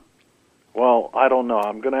latest one? Well, I don't know.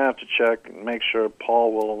 I'm going to have to check and make sure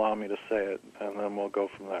Paul will allow me to say it, and then we'll go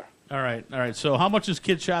from there. All right. So how much is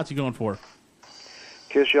Kiss Yahtzee going for?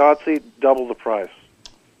 Kiss Yahtzee, double the price.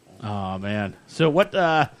 Oh, man. So what...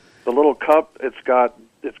 The little cup, it's got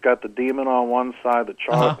the demon on one side, the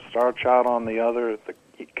Star Child on the other, the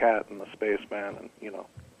cat and the spaceman, and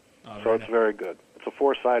so it's very good. It's a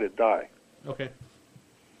 4-sided die. Okay.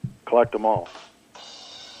 Collect them all.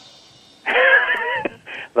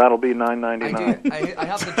 That'll be $9.99. I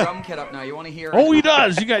have the drum kit up now. You want to hear it? Oh, he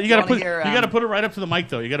does. You got to put it right up to the mic,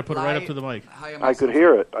 though. You got to put it right up to the mic. I could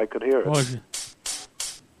hear it.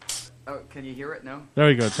 Oh, can you hear it? No. There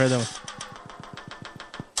you go. Try that one.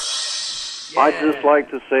 Yeah. I'd just like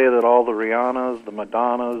to say that all the Rihannas, the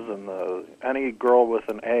Madonnas, and any girl with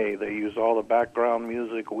an A, they use all the background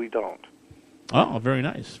music. We don't. Oh, very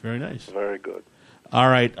nice. Very nice. Very good. All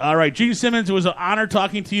right. Gene Simmons, it was an honor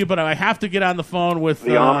talking to you, but I have to get on the phone with...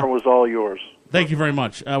 The honor was all yours. Thank you very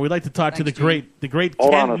much. We'd like to talk to the great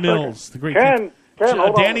hold Ken Mills. The great Ken,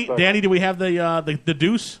 Danny, do we have the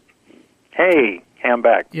deuce? Hey, I'm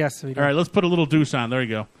back. Yes, we do. All right, let's put a little deuce on. There you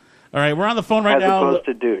go. All right, we're on the phone right now. As opposed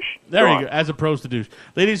to douche. There you go, as opposed to douche.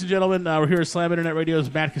 Ladies and gentlemen, we're here at Slam Internet Radio's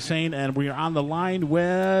Matt Cassane, and we are on the line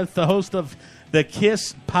with the host of the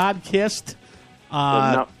Kiss Podcast.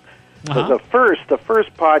 The first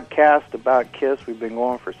podcast about Kiss. We've been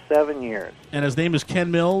going for 7 years. And his name is Ken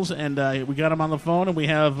Mills, and we got him on the phone, and we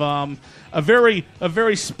have a very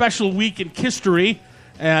special week in Kisstory.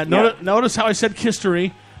 Notice how I said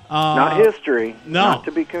Kisstory. Not history. No. Not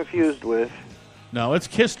to be confused with. No, it's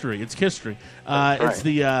Kisstory. It's Kisstory. Right. It's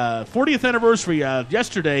the 40th anniversary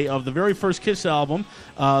yesterday of the very first Kiss album,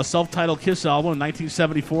 self-titled Kiss album in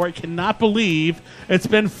 1974. I cannot believe it's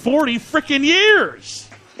been 40 freaking years.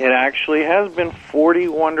 It actually has been 40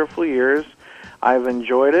 wonderful years. I've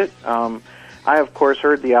enjoyed it. I, of course,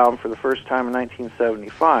 heard the album for the first time in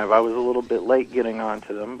 1975. I was a little bit late getting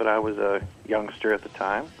onto them, but I was a youngster at the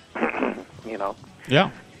time.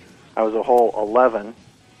 Yeah. I was a whole 11.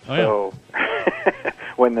 Oh, so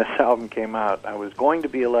when this album came out, I was going to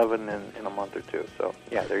be 11 in a month or two. So,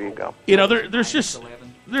 yeah, there you go. There's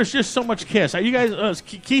just so much Kiss. Are you guys,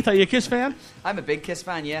 Keith, are you a Kiss fan? I'm a big Kiss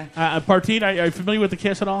fan, yeah. Partine, are you familiar with the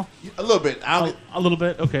Kiss at all? A little bit. A little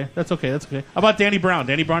bit? Okay, that's okay. How about Danny Brown?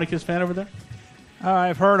 Danny Brown, a Kiss fan over there?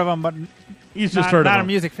 I've heard of him, but He's just heard of Not them. a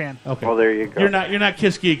music fan. Okay. Well, there you go. You're not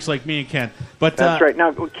Kiss geeks like me and Ken. But That's right.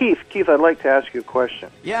 Now, Keith, I'd like to ask you a question.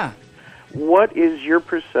 Yeah. What is your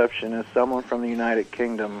perception as someone from the United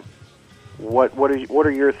Kingdom? What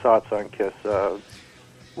are your thoughts on Kiss?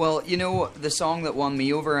 Well, you know, the song that won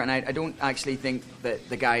me over, and I don't actually think that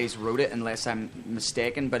the guys wrote it unless I'm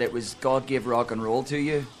mistaken, but it was God Gave Rock and Roll to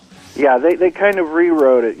You. Yeah, they kind of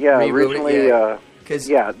rewrote it. Yeah, Rewrote originally, it,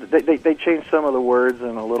 yeah. they changed some of the words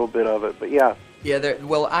and a little bit of it, but yeah. Yeah,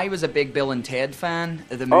 well, I was a big Bill and Ted fan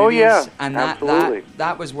of the movies. Oh, yeah, and absolutely.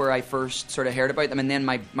 that was where I first sort of heard about them. And then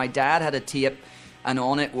my dad had a tape, and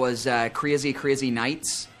on it was Crazy Crazy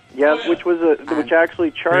Nights. Yeah, which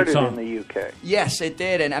actually charted in the UK. Yes, it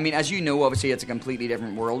did. And I mean, as you know, obviously it's a completely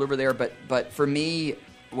different world over there. But for me,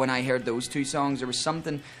 when I heard those two songs, there was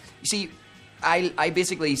something. You see, I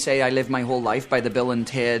basically say I live my whole life by the Bill and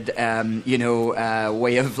Ted,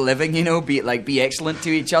 way of living. Be excellent to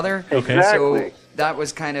each other. Okay. Exactly. So that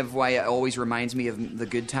was kind of why it always reminds me of the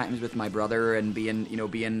good times with my brother and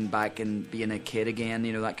being back and being a kid again.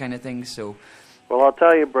 That kind of thing. So. Well, I'll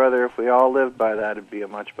tell you, brother, if we all lived by that, it'd be a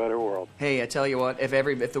much better world. Hey, I tell you what,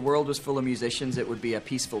 if the world was full of musicians, it would be a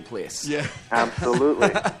peaceful place. Yeah.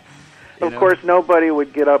 Absolutely. Of course, nobody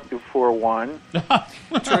would get up before 1.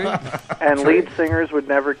 True. And True. lead singers would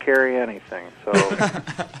never carry anything, so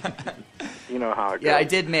you know how it goes. Yeah, I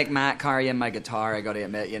did make Matt carry in my guitar, I got to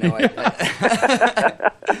admit. Now,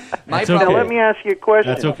 let me ask you a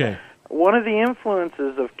question. That's okay. One of the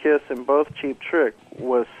influences of Kiss in both Cheap Trick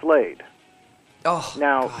was Slade. Oh,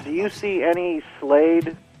 now, God, do you see any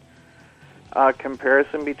Slade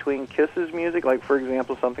comparison between Kiss's music? Like, for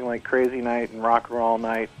example, something like Crazy Night and Rock and Roll All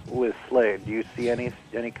Night with Slade. Do you see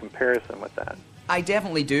any comparison with that? I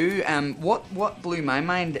definitely do. What blew my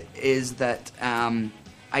mind is that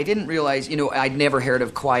I didn't realize, I'd never heard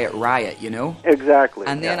of Quiet Riot, Exactly.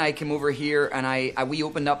 And then I came over here and we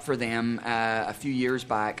opened up for them a few years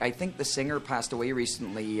back. I think the singer passed away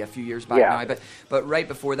recently, a few years back now. But right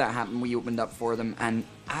before that happened, we opened up for them, and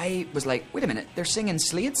I was like, wait a minute, they're singing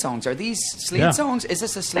Slade songs. Are these Slade songs? Is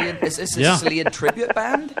this a Slade? Is this a Slade tribute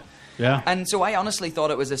band? Yeah. And so I honestly thought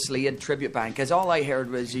it was a Slade tribute band because all I heard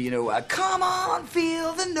was, come on,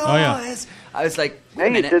 feel the noise. Oh, yeah. I was like, wait hey,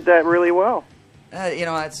 a minute. you did that really well.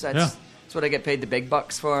 That's what I get paid the big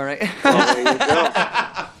bucks for, right? Well,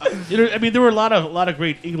 there you go. There were a lot of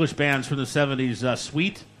great English bands from the 70s.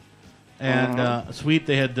 Sweet, and Sweet.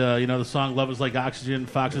 They had the song "Love Is Like Oxygen,"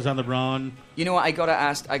 "Foxes on the Run." You know what? I gotta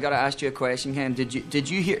ask you a question, Ken. Did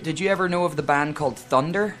you ever know of the band called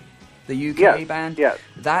Thunder, the UK band? Yes.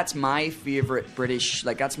 That's my favorite British.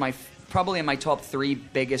 That's probably in my top 3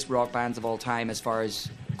 biggest rock bands of all time as far as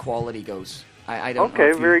quality goes. I don't know.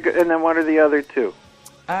 Okay, very good. And then what are the other 2?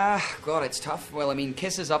 God, it's tough. Well, I mean,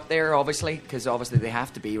 Kiss is up there, obviously, because obviously they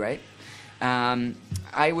have to be, right?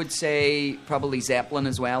 I would say probably Zeppelin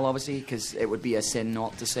as well, obviously, because it would be a sin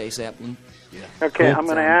not to say Zeppelin. Yeah. Okay, I'm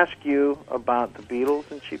going to ask you about the Beatles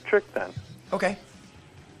and Cheap Trick then. Okay.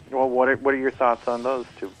 Well, what are your thoughts on those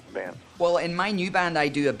 2 bands? Well, in my new band, I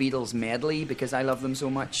do a Beatles medley because I love them so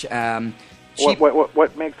much.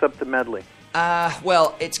 What makes up the medley?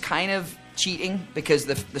 Well, it's kind of cheating because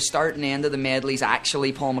the start and end of the medley is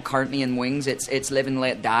actually Paul McCartney and Wings. It's Live and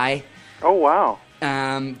Let Die. Oh wow!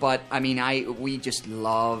 But I mean, we just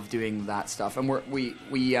love doing that stuff, and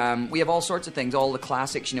we have all sorts of things, all the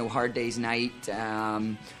classics, Hard Day's Night.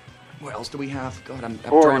 What else do we have? God, I'm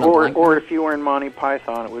drawing a blank. Or if you were in Monty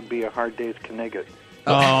Python, it would be a Hard Day's Knigget.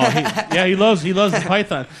 Oh, he loves the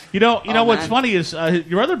Python. What's funny is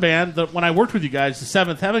your other band. When I worked with you guys, the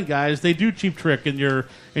Seventh Heaven guys, they do Cheap Trick in your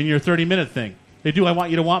 30-minute thing. They do. I Want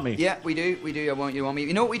You to Want Me. Yeah, we do. I Want You to Want Me.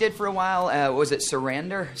 You know what we did for a while? Was it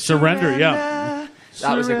Surrender? Surrender, yeah.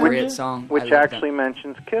 That was a great song. Which actually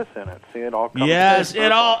mentions Kiss in it. See, it all comes. Yes,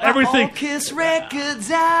 everything. All Kiss records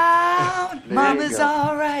out. Mama's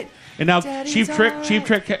all right. And now Daddy's Cheap all right.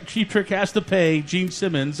 Trick has to pay Gene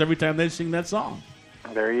Simmons every time they sing that song.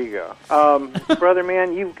 There you go. Brother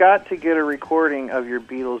man, you've got to get a recording of your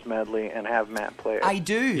Beatles medley and have Matt play it. I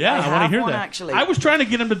do. Yeah, I want to hear that. Actually. I was trying to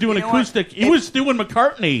get him to do an acoustic. He was doing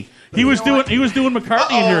McCartney. He was doing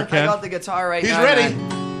McCartney in here, Ken. I got the guitar right He's now. ready.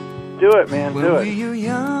 Man. Do it, man. Do When it. you were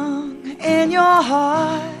young and your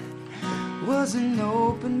heart was an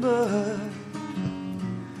open book,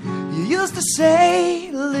 you used to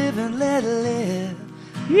say, "Live and let live."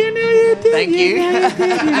 You knew you did. Thank you.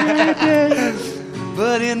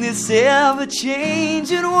 But in this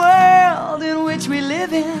ever-changing world in which we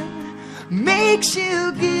live in, makes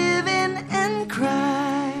you give in and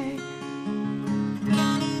cry.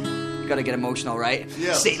 You gotta get emotional, right?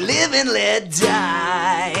 Yes. Say, live and let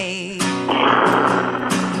die.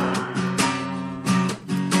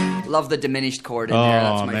 Love the diminished chord in there.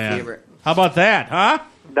 That's my favorite. How about that, huh?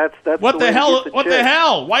 That's what the hell? What the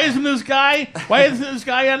hell? Why isn't this guy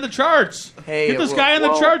on the charts? Hey, get this guy on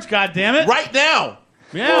the charts, goddammit. Right now.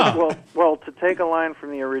 Yeah. Well, to take a line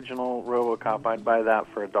from the original RoboCop, I'd buy that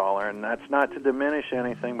for $1, and that's not to diminish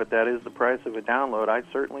anything, but that is the price of a download. I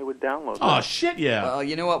certainly would download that. Oh shit, yeah. Well,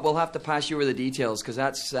 you know what? We'll have to pass you over the details because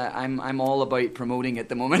that's I'm all about promoting at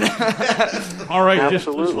the moment. All right, just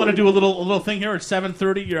want to do a little thing here at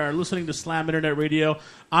 7:30. You're listening to Slam Internet Radio.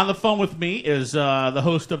 On the phone with me is the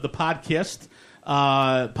host of the podcast,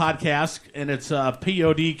 and it's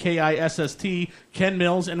PODKISST, Ken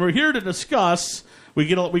Mills, and we're here to discuss. We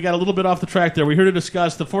got a little bit off the track there. We're here to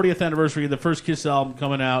discuss the 40th anniversary of the first Kiss album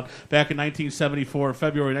coming out back in 1974,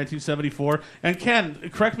 February 1974. And Ken,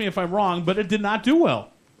 correct me if I'm wrong, but it did not do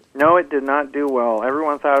well. No, it did not do well.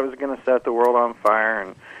 Everyone thought it was going to set the world on fire,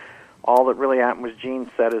 and all that really happened was Gene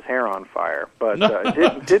set his hair on fire. But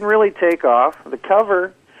it didn't really take off. The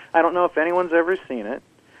cover, I don't know if anyone's ever seen it,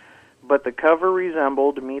 but the cover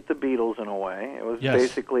resembled Meet the Beatles in a way. It was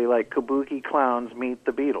basically like Kabuki Clowns meet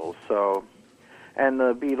the Beatles. And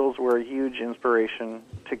the Beatles were a huge inspiration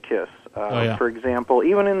to Kiss. For example,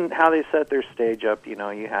 even in how they set their stage up, you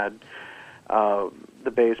had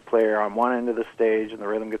the bass player on one end of the stage and the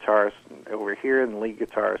rhythm guitarist over here and the lead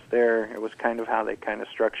guitarist there. It was kind of how they kind of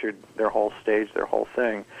structured their whole stage, their whole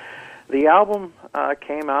thing. The album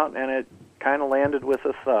came out and it kind of landed with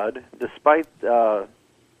a thud, despite their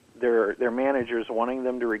managers wanting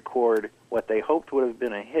them to record what they hoped would have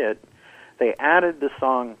been a hit. They added the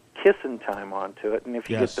song Kissin' Time onto it, and if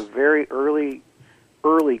you get the very early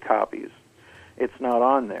copies, it's not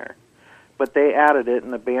on there. But they added it,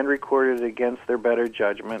 and the band recorded it against their better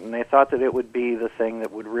judgment, and they thought that it would be the thing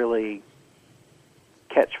that would really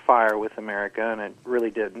catch fire with America, and it really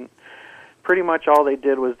didn't. Pretty much all they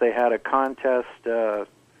did was they had a contest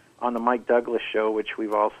on the Mike Douglas show, which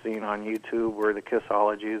we've all seen on YouTube, where the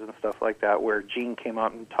Kissologies and stuff like that, where Gene came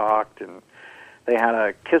out and talked, and they had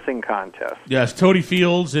a kissing contest. Yes, Toady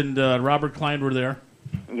Fields and Robert Klein were there.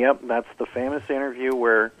 Yep, that's the famous interview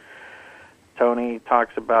where Tony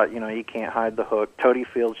talks about, you can't hide the hook. Toady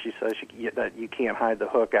Fields, she says that you can't hide the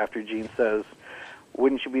hook after Gene says,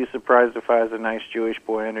 wouldn't you be surprised if I was a nice Jewish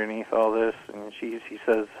boy underneath all this? And he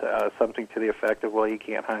says something to the effect of, well, you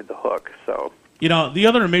can't hide the hook. So, the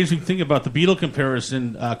other amazing thing about the Beatle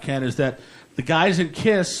comparison, Ken, is that the guys in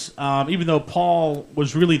Kiss, even though Paul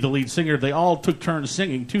was really the lead singer, they all took turns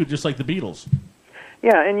singing, too, just like the Beatles.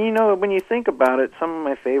 Yeah, and when you think about it, some of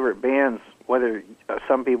my favorite bands, whether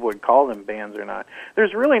some people would call them bands or not,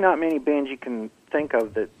 there's really not many bands you can think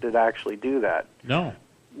of that actually do that. No.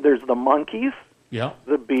 There's the Monkees, the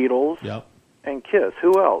Beatles, and Kiss.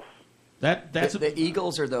 Who else? That's the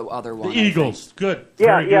Eagles or the other one. The Eagles, good.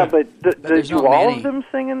 Yeah, good. But do all of them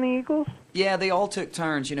sing in the Eagles? Yeah, they all took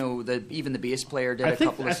turns. Even the bass player did a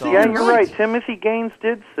couple of songs. Yeah, you're right. Timothy Gaines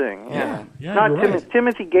did sing. Yeah.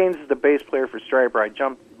 Timothy Gaines is the bass player for Stryper. I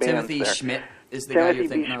jumped bands Timothy there. Schmidt is the guy you're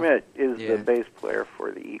thinking Timothy B. Schmidt is the bass player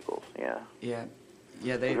for the Eagles. Yeah.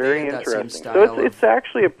 Yeah. They very had interesting. that same style. So it's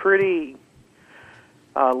actually a pretty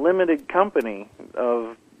limited company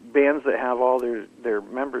of bands that have all their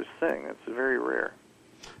members sing. It's very rare.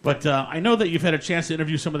 But I know that you've had a chance to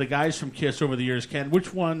interview some of the guys from Kiss over the years. Ken,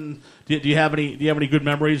 which one do you have any? Do you have any good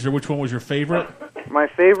memories, or which one was your favorite? My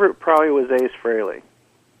favorite probably was Ace Frehley.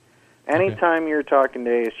 Anytime you're talking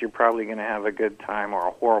to Ace, you're probably going to have a good time or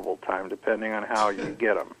a horrible time, depending on how you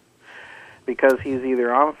get him, because he's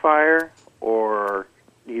either on fire or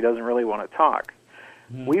he doesn't really want to talk.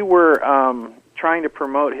 We were trying to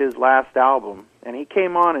promote his last album, and he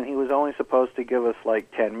came on, and he was only supposed to give us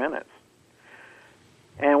like 10 minutes.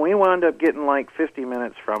 And we wound up getting like 50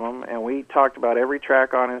 minutes from him, and we talked about every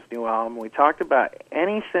track on his new album. We talked about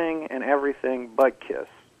anything and everything but Kiss.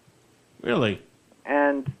 Really?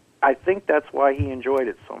 And I think that's why he enjoyed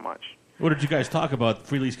it so much. What did you guys talk about?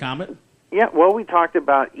 Frehley's Comet? Yeah, well, we talked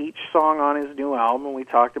about each song on his new album, and we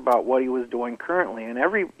talked about what he was doing currently. And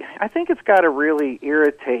I think it's got to really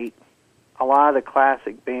irritate a lot of the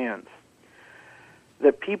classic bands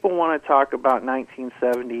that people want to talk about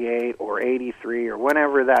 1978 or 83 or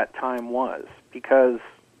whenever that time was, because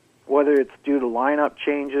whether it's due to lineup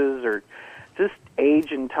changes or just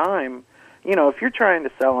age and time, if you're trying to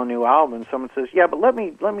sell a new album, someone says, "Yeah, but let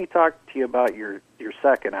me talk to you about your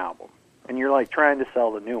second album," and you're like trying to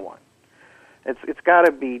sell the new one. It's got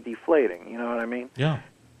to be deflating, you know what I mean? Yeah.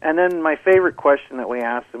 And then my favorite question that we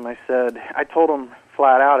asked him, I told him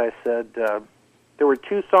flat out, I said, there were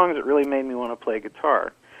two songs that really made me want to play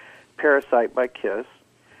guitar. Parasite by Kiss,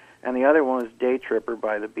 and the other one was Day Tripper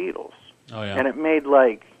by the Beatles. Oh, yeah. And it made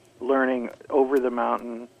like learning Over the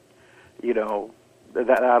Mountain you know,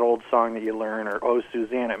 that old song that you learn, or Oh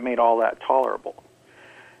Suzanne. It made all that tolerable.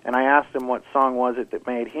 And I asked him what song was it that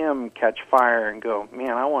made him catch fire and go,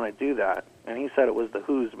 man, I want to do that. And he said it was The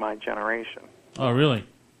Who's My Generation. Oh, really?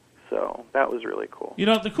 So that was really cool. You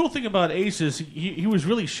know, the cool thing about Ace is he was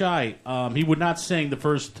really shy. He would not sing the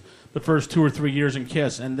first 2 or 3 years in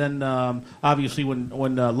Kiss, and then obviously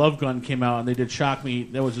when Love Gun came out and they did Shock Me,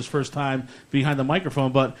 that was his first time behind the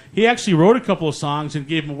microphone. But he actually wrote a couple of songs and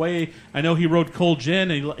gave them away. I know he wrote Cold Gin,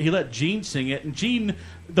 and he let Gene sing it. And Gene,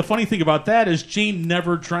 the funny thing about that is Gene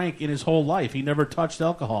never drank in his whole life. He never touched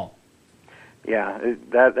alcohol. Yeah,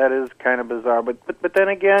 that is kind of bizarre. But then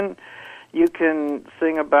again, you can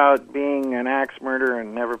sing about being an axe murderer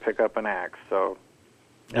and never pick up an axe, so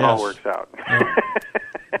it all works out.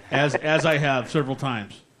 as I have several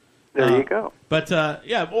times. There you go. But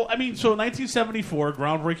yeah, well, I mean, so 1974,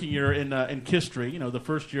 groundbreaking year in history. You know, the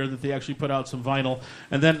first year that they actually put out some vinyl,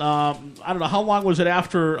 and then I don't know how long was it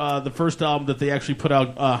after the first album that they actually put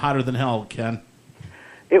out Hotter Than Hell, Ken?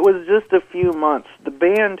 It was just a few months. The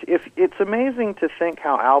band, it's amazing to think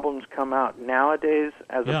how albums come out nowadays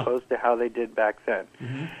as opposed to how they did back then.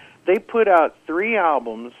 Mm-hmm. They put out 3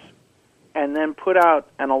 albums and then put out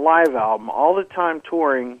an Alive album, all the time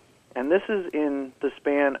touring, and this is in the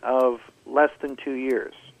span of less than 2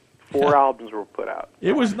 years. 4 albums were put out.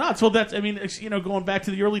 It was nuts. So that's, I mean, you know, going back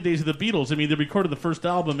to the early days of the Beatles, I mean, they recorded the first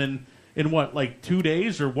album in what, like 2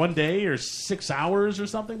 days or 1 day or 6 hours or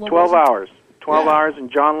something? 12 hours. 12 hours,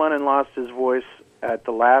 and John Lennon lost his voice at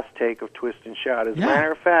the last take of Twist and Shout. As a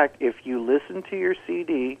matter of fact, if you listen to your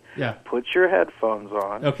CD, put your headphones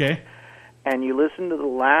on, and you listen to the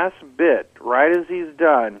last bit, right as he's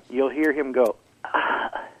done, you'll hear him go,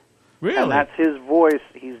 ah. Really? And that's his voice.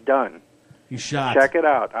 He's done. He's shot. Check it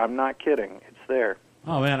out. I'm not kidding. It's there.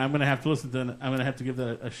 Oh man, I'm going to have to listen to. I'm going to have to give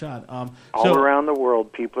that a shot. All around the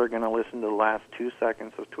world, people are going to listen to the last 2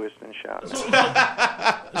 seconds of Twist and Shout.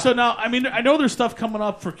 So now, I mean, I know there's stuff coming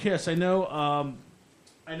up for Kiss. I know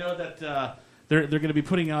that they're going to be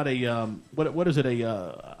putting out a what is it,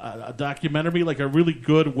 a documentary, like a really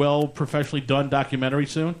good, well, professionally done documentary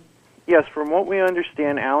soon. Yes, from what we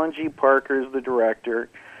understand, Alan G. Parker is the director.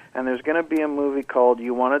 And there's going to be a movie called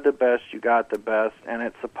You Wanted the Best, You Got the Best, and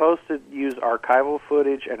it's supposed to use archival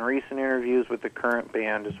footage and recent interviews with the current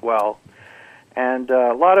band as well. And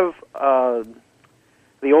a lot of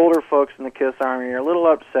the older folks in the Kiss Army are a little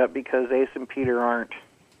upset because Ace and Peter aren't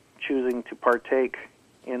choosing to partake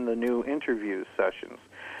in the new interview sessions.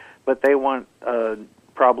 But they want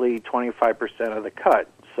probably 25% of the cut,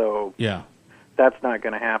 so that's not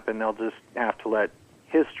going to happen. They'll just have to let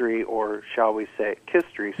history, or shall we say,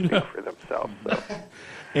 history, speak for themselves. So.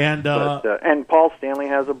 And Paul Stanley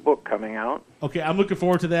has a book coming out. Okay, I'm looking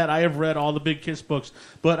forward to that. I have read all the big Kiss books,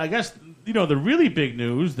 but I guess the really big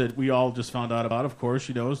news that we all just found out about, of course,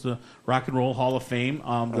 is the Rock and Roll Hall of Fame.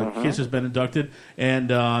 The Kiss has been inducted,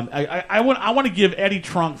 and I want to give Eddie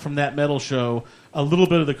Trunk from That Metal Show a little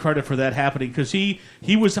bit of the credit for that happening, because he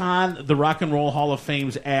was on the Rock and Roll Hall of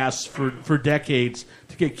Fame's ass for decades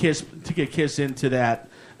to get Kiss into that.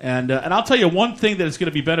 And I'll tell you one thing that is going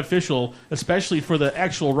to be beneficial, especially for the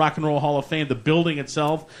actual Rock and Roll Hall of Fame, the building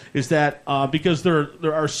itself, is that because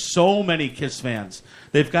there are so many Kiss fans,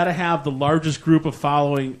 they've got to have the largest group of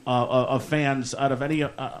following of fans out of any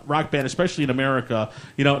rock band, especially in America.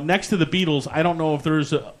 Next to the Beatles, I don't know if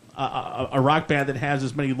there's a rock band that has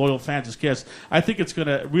as many loyal fans as Kiss. I think it's going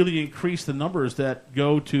to really increase the numbers that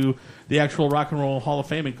go to the actual Rock and Roll Hall of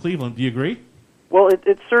Fame in Cleveland. Do you agree? Well,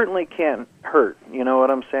 it certainly can hurt. You know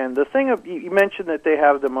what I'm saying? The thing you mentioned that they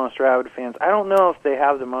have the most rabid fans. I don't know if they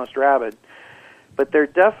have the most rabid, but they're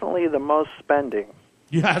definitely the most spending.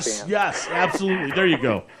 Yes, absolutely. There you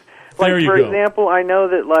go. For example, I know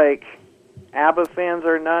that ABBA fans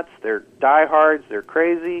are nuts. They're diehards. They're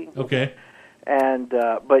crazy. Okay. And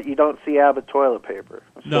but you don't see ABBA toilet paper.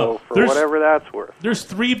 No, so for whatever that's worth. There's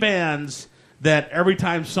 3 bands that every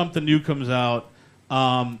time something new comes out,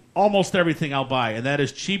 almost everything I'll buy, and that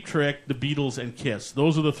is Cheap Trick, the Beatles, and Kiss.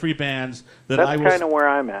 Those are the 3 bands that that's kind of where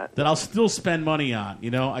I'm at. That I'll still spend money on.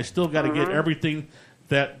 I still got to get everything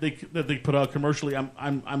that they put out commercially.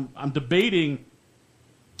 I'm debating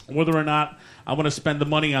whether or not I want to spend the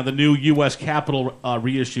money on the new U.S. Capitol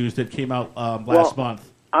reissues that came out last month.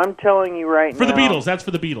 I'm telling you right now. For the Beatles, that's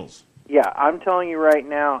for the Beatles. Yeah, I'm telling you right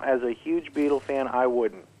now, as a huge Beatle fan, I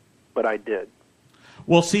wouldn't, but I did.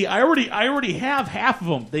 Well, see, I already have half of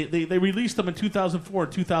them. They released them in 2004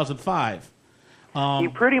 and 2005. You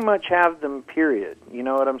pretty much have them, period. You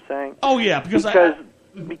know what I'm saying? Oh, yeah.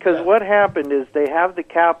 Because what happened is they have the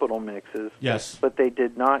Capitol mixes, yes, but they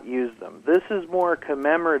did not use them. This is more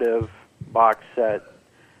commemorative box set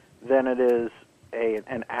than it is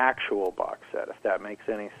an actual box set, if that makes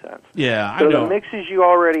any sense. Yeah, so I know. The mixes you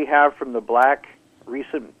already have from the Black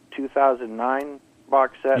recent 2009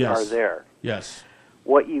 box set are there. Yes.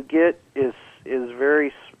 What you get is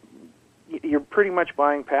very... You're pretty much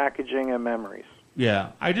buying packaging and memories.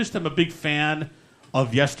 Yeah, I just am a big fan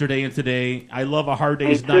of Yesterday and Today. I love A Hard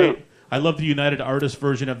Day's Me too. Night. I love the United Artists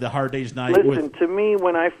version of the Hard Day's Night. Listen, to me,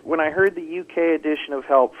 when I heard the UK edition of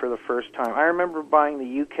Help for the first time, I remember buying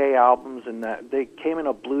the UK albums, and that they came in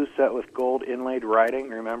a blue set with gold inlaid writing.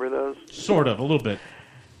 Remember those? Sort of, a little bit.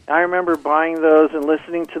 I remember buying those and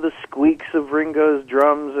listening to the squeaks of Ringo's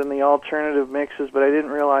drums and the alternative mixes, but I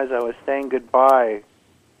didn't realize I was saying goodbye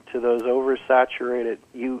to those oversaturated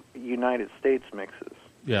United States mixes.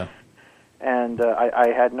 Yeah. And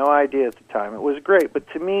I had no idea at the time. It was great, but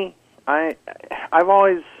to me, I've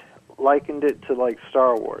always likened it to like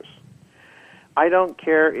Star Wars. I don't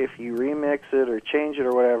care if you remix it or change it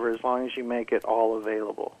or whatever, as long as you make it all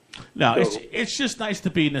available. No, So, it's just nice to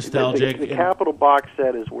be nostalgic. The Capitol box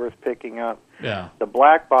set is worth picking up. Yeah. The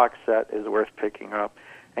Black box set is worth picking up,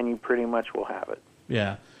 and you pretty much will have it.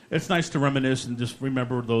 Yeah. It's nice to reminisce and just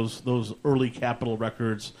remember those early Capitol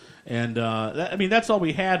records. And, that's all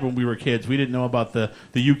we had when we were kids. We didn't know about the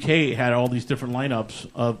UK had all these different lineups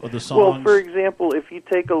of the songs. Well, for example, if you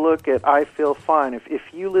take a look at I Feel Fine, if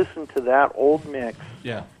you listen to that old mix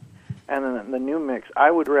yeah. and then the new mix,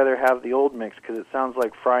 I would rather have the old mix because it sounds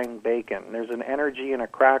like frying bacon. There's an energy and a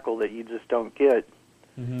crackle that you just don't get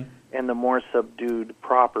in the more subdued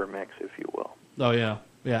proper mix, if you will. Oh, yeah.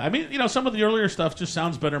 Yeah, I mean, some of the earlier stuff just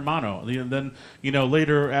sounds better mono. Then,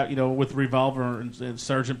 later, with Revolver and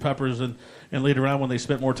Sgt. Pepper's and later on when they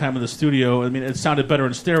spent more time in the studio, I mean, it sounded better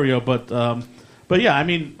in stereo. But yeah, I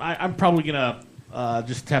mean, I'm probably going to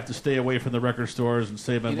just have to stay away from the record stores and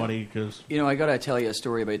save my money because... I got to tell you a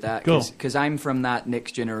story about that. Because I'm from that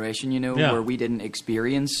next generation, where we didn't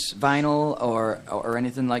experience vinyl or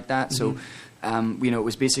anything like that. So... it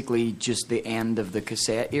was basically just the end of the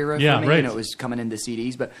cassette era for me. Right. It was coming into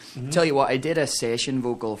CDs. But tell you what, I did a session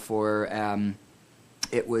vocal for,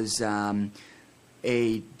 it was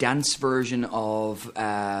a dance version of,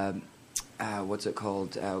 what's it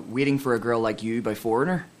called? Waiting for a Girl Like You by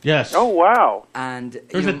Foreigner. Yes. Oh, wow. And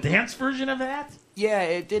there's a dance version of that? Yeah,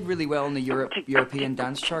 it did really well in the European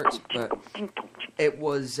dance charts, but it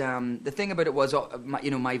was the thing about it was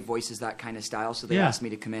my voice is that kind of style, so they asked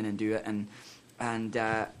me to come in and do it, and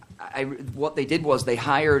what they did was they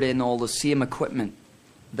hired in all the same equipment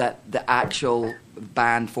that the actual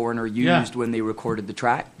band Foreigner used when they recorded the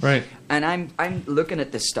track. Right. And I'm looking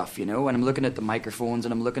at this stuff, and I'm looking at the microphones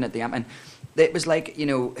and I'm looking at the amp, and it was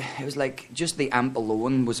like, just the amp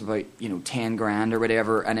alone was about, $10,000 or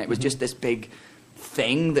whatever, and it was just this big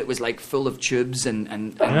thing that was like full of tubes and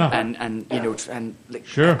like,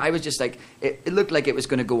 sure. I was just like, it looked like it was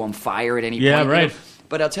going to go on fire at any point. Yeah, right.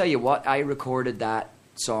 But I'll tell you what, I recorded that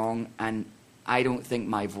song and I don't think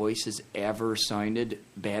my voice has ever sounded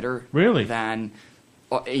better than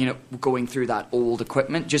going through that old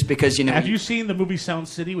equipment, just because Have you seen the movie Sound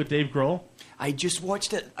City with Dave Grohl? I just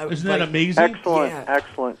watched it. Isn't that amazing?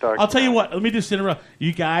 Excellent documentary. I'll tell you what, let me just interrupt.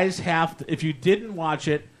 You guys have to, if you didn't watch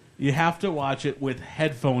it, you have to watch it with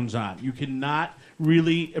headphones on. You cannot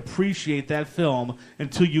really appreciate that film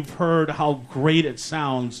until you've heard how great it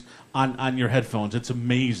sounds on your headphones. It's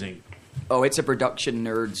amazing. Oh, it's a production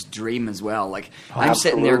nerd's dream as well. Like, I'm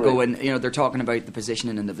sitting there going, they're talking about the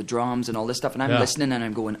positioning of the drums and all this stuff, and I'm listening and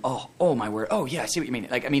I'm going, oh my word, oh yeah, I see what you mean.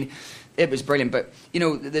 Like, I mean, it was brilliant. But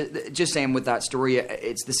just saying with that story,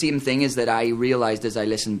 it's the same thing as that I realized as I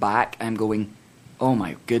listened back. I'm going, oh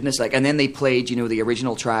my goodness! Like, and then they played, the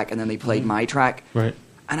original track, and then they played my track, right?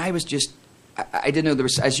 And I was just, I didn't know there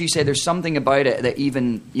was, as you say, there's something about it that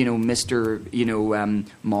even Mr.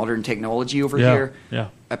 Modern technology over here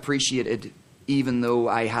appreciated, even though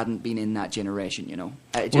I hadn't been in that generation.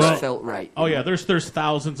 It just felt right. Oh yeah, there's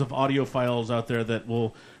thousands of audio files out there that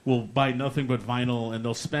will buy nothing but vinyl, and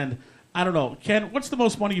they'll spend, I don't know, Ken, what's the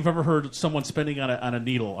most money you've ever heard someone spending on a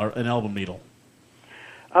needle or an album needle?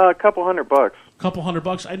 A couple $100. Couple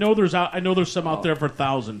 $100. I know there's some out there for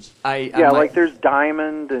thousands. Like there's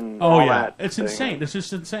Diamond and all that. It's thing. insane. It's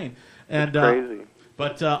just insane. And it's crazy.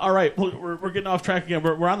 But all right, we're getting off track again.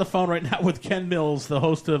 We're on the phone right now with Ken Mills, the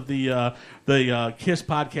host of the KISS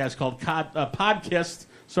podcast called Podcast.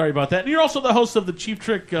 Sorry about that. And you're also the host of the Cheap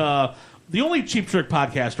Trick, the only Cheap Trick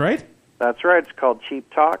podcast, right? That's right. It's called Cheap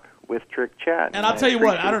Talk with Trick Chat. And I'll tell you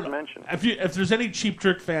what, I don't know if there's any Cheap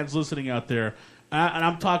Trick fans listening out there. And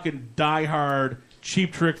I'm talking diehard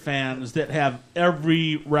Cheap Trick fans that have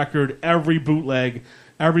every record, every bootleg,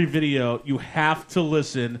 every video. You have to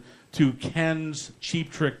listen to Ken's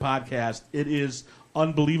Cheap Trick podcast. It is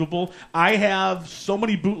unbelievable. I have so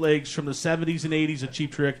many bootlegs from the 70s and 80s of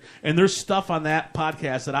Cheap Trick, and there's stuff on that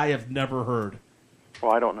podcast that I have never heard.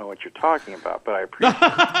 Well, I don't know what you're talking about, but I appreciate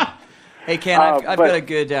it. Hey Ken, I've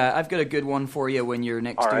got a good one for you when you're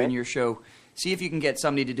next doing your show. See if you can get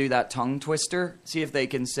somebody to do that tongue twister. See if they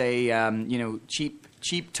can say,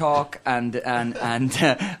 cheap talk and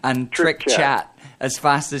trick chat as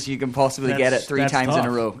fast as you can possibly get it 3 times in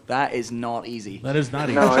a row. That is not easy. That is not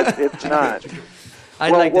easy. No, it's not.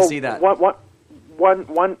 I'd like to see that.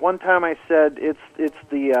 One time I said it's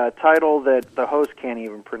the title that the host can't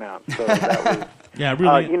even pronounce. So that was yeah,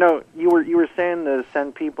 really. You were saying to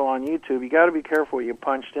send people on YouTube. You got to be careful what you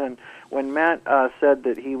punched in. When Matt said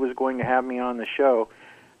that he was going to have me on the show,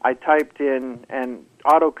 I typed in, and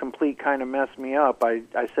autocomplete kind of messed me up. I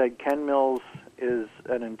said Ken Mills is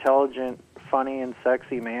an intelligent, funny, and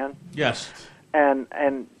sexy man. Yes. And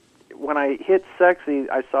when I hit sexy,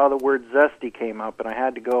 I saw the word zesty came up, and I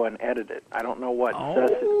had to go and edit it. I don't know what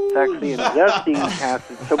sexy and zesty has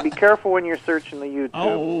to... So be careful when you're searching the YouTube.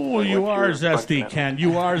 Oh, you are zesty, Ken.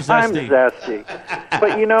 You are zesty. I'm zesty.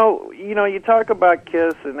 But, you talk about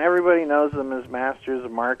KISS, and everybody knows them as masters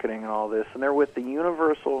of marketing and all this, and they're with the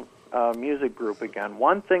Universal Music Group again.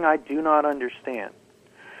 One thing I do not understand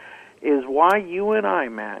is why you and I,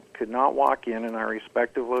 Matt, could not walk in our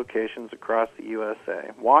respective locations across the USA,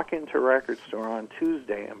 walk into a record store on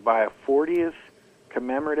Tuesday and buy a 40th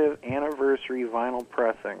commemorative anniversary vinyl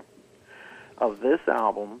pressing of this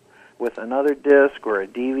album with another disc or a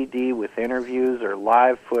DVD with interviews or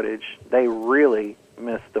live footage. They really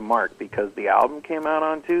missed the mark, because the album came out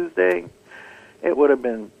on Tuesday. It would have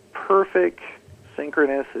been perfect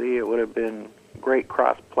synchronicity. It would have been great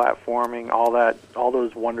cross-platforming, all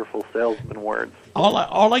those wonderful salesman words.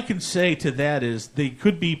 All I can say to that is they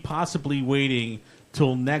could be possibly waiting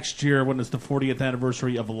till next year when it's the 40th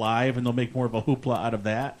anniversary of Live, and they'll make more of a hoopla out of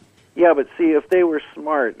that. Yeah, but see, if they were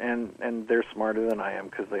smart, and they're smarter than I am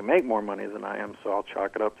because they make more money than I am, so I'll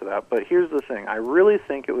chalk it up to that. But here's the thing. I really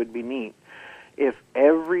think it would be neat if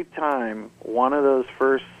every time one of those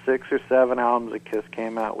first 6 or 7 albums of KISS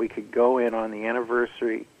came out, we could go in on the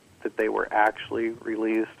anniversary that they were actually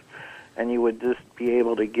released, and you would just be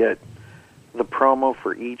able to get the promo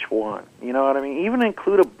for each one. You know what I mean? Even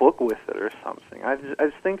include a book with it or something. I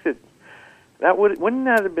just think that wouldn't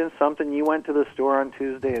that have been something? You went to the store on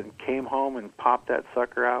Tuesday and came home and popped that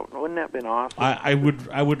sucker out. Wouldn't that have been awesome? I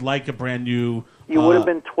would like a brand new. You would have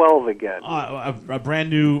been 12 again. A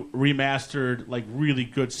brand new remastered, like really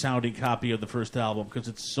good sounding copy of the first album, because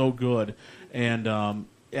it's so good. And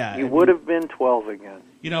yeah, you would have been 12 again.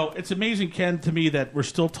 It's amazing, Ken, to me that we're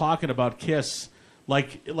still talking about KISS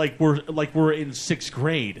like we're in 6th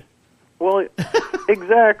grade. Well,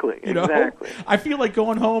 exactly. Exactly. I feel like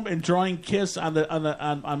going home and drawing KISS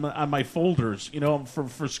on my folders,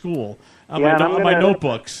 for school, on my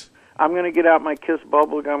notebooks. I'm going to get out my KISS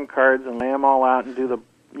bubblegum cards and lay them all out and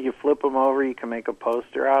you flip them over, you can make a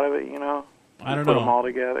poster out of it, I don't put know. them all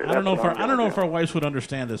together. I don't know if our wives would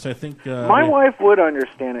understand this. I think my wife would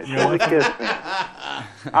understand it. She's a KISS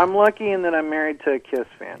fan. I'm lucky in that I'm married to a KISS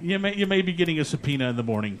fan. You may be getting a subpoena in the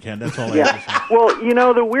morning, Ken. That's all I have to say.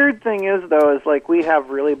 Well, the weird thing is like we have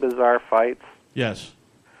really bizarre fights. Yes.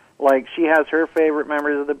 Like she has her favorite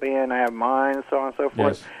members of the band, I have mine, so on and so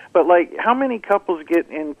forth. Yes. But like, how many couples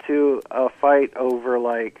get into a fight over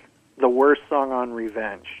like the worst song on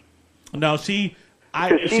Revenge? No, see.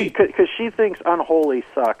 Because she thinks Unholy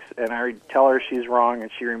sucks, and I tell her she's wrong, and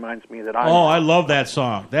she reminds me that I'm wrong. I love that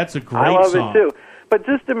song. That's a great song. I love it, too. But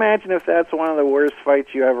just imagine if that's one of the worst fights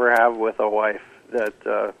you ever have with a wife.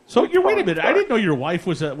 So wait a minute. I didn't know your wife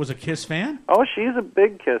was a KISS fan? Oh, she's a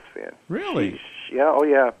big KISS fan. Really?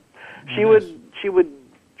 Yeah. She would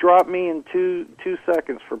drop me in two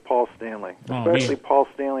seconds for Paul Stanley, especially Paul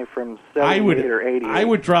Stanley from 78 or 88. I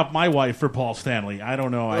would drop my wife for Paul Stanley. I don't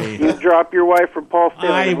know. You'd drop your wife for Paul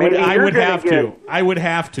Stanley? I would have to. I would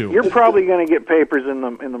have to. You're probably going to get papers in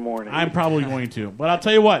the morning. I'm probably going to. But I'll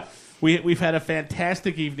tell you what. We've had a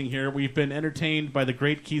fantastic evening here. We've been entertained by the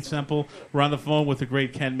great Keith Semple. We're on the phone with the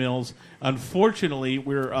great Ken Mills. Unfortunately,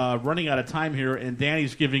 we're running out of time here, and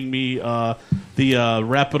Danny's giving me the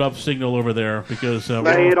wrap it up signal over there because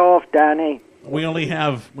lay it off, Danny. We only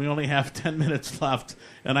have 10 minutes left,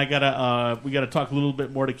 and we gotta talk a little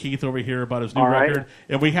bit more to Keith over here about his new record,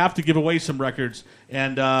 and we have to give away some records.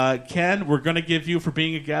 And Ken, we're going to give you, for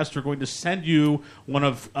being a guest, we're going to send you one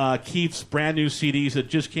of Keith's brand new CDs that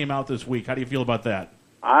just came out this week. How do you feel about that?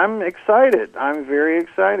 I'm excited. I'm very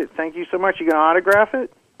excited. Thank you so much. You going to autograph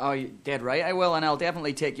it? Oh, you're dead right. I will, and I'll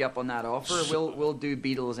definitely take you up on that offer. We'll do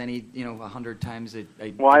Beatles 100 times a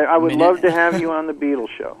Well, I would minute. love to have you on the Beatles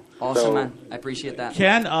show. Awesome, man. I appreciate that.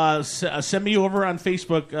 Ken, send me over on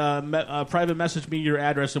Facebook. Private message me your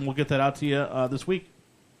address, and we'll get that out to you this week.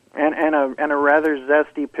 And a rather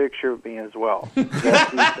zesty picture of me as well.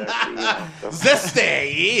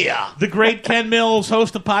 Zesty, yeah. The great Ken Mills,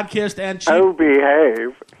 host of podcast and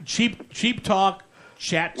behave. Cheap Talk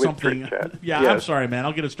Chat With something. Chat. Yeah, Yes. I'm sorry, man.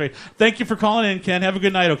 I'll get it straight. Thank you for calling in, Ken. Have a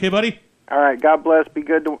good night, okay, buddy? All right, God bless. Be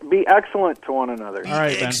excellent to one another. All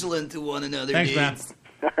right, man. Excellent to one another. Thanks, dudes.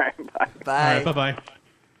 man. All right, bye. Bye. All right, bye-bye.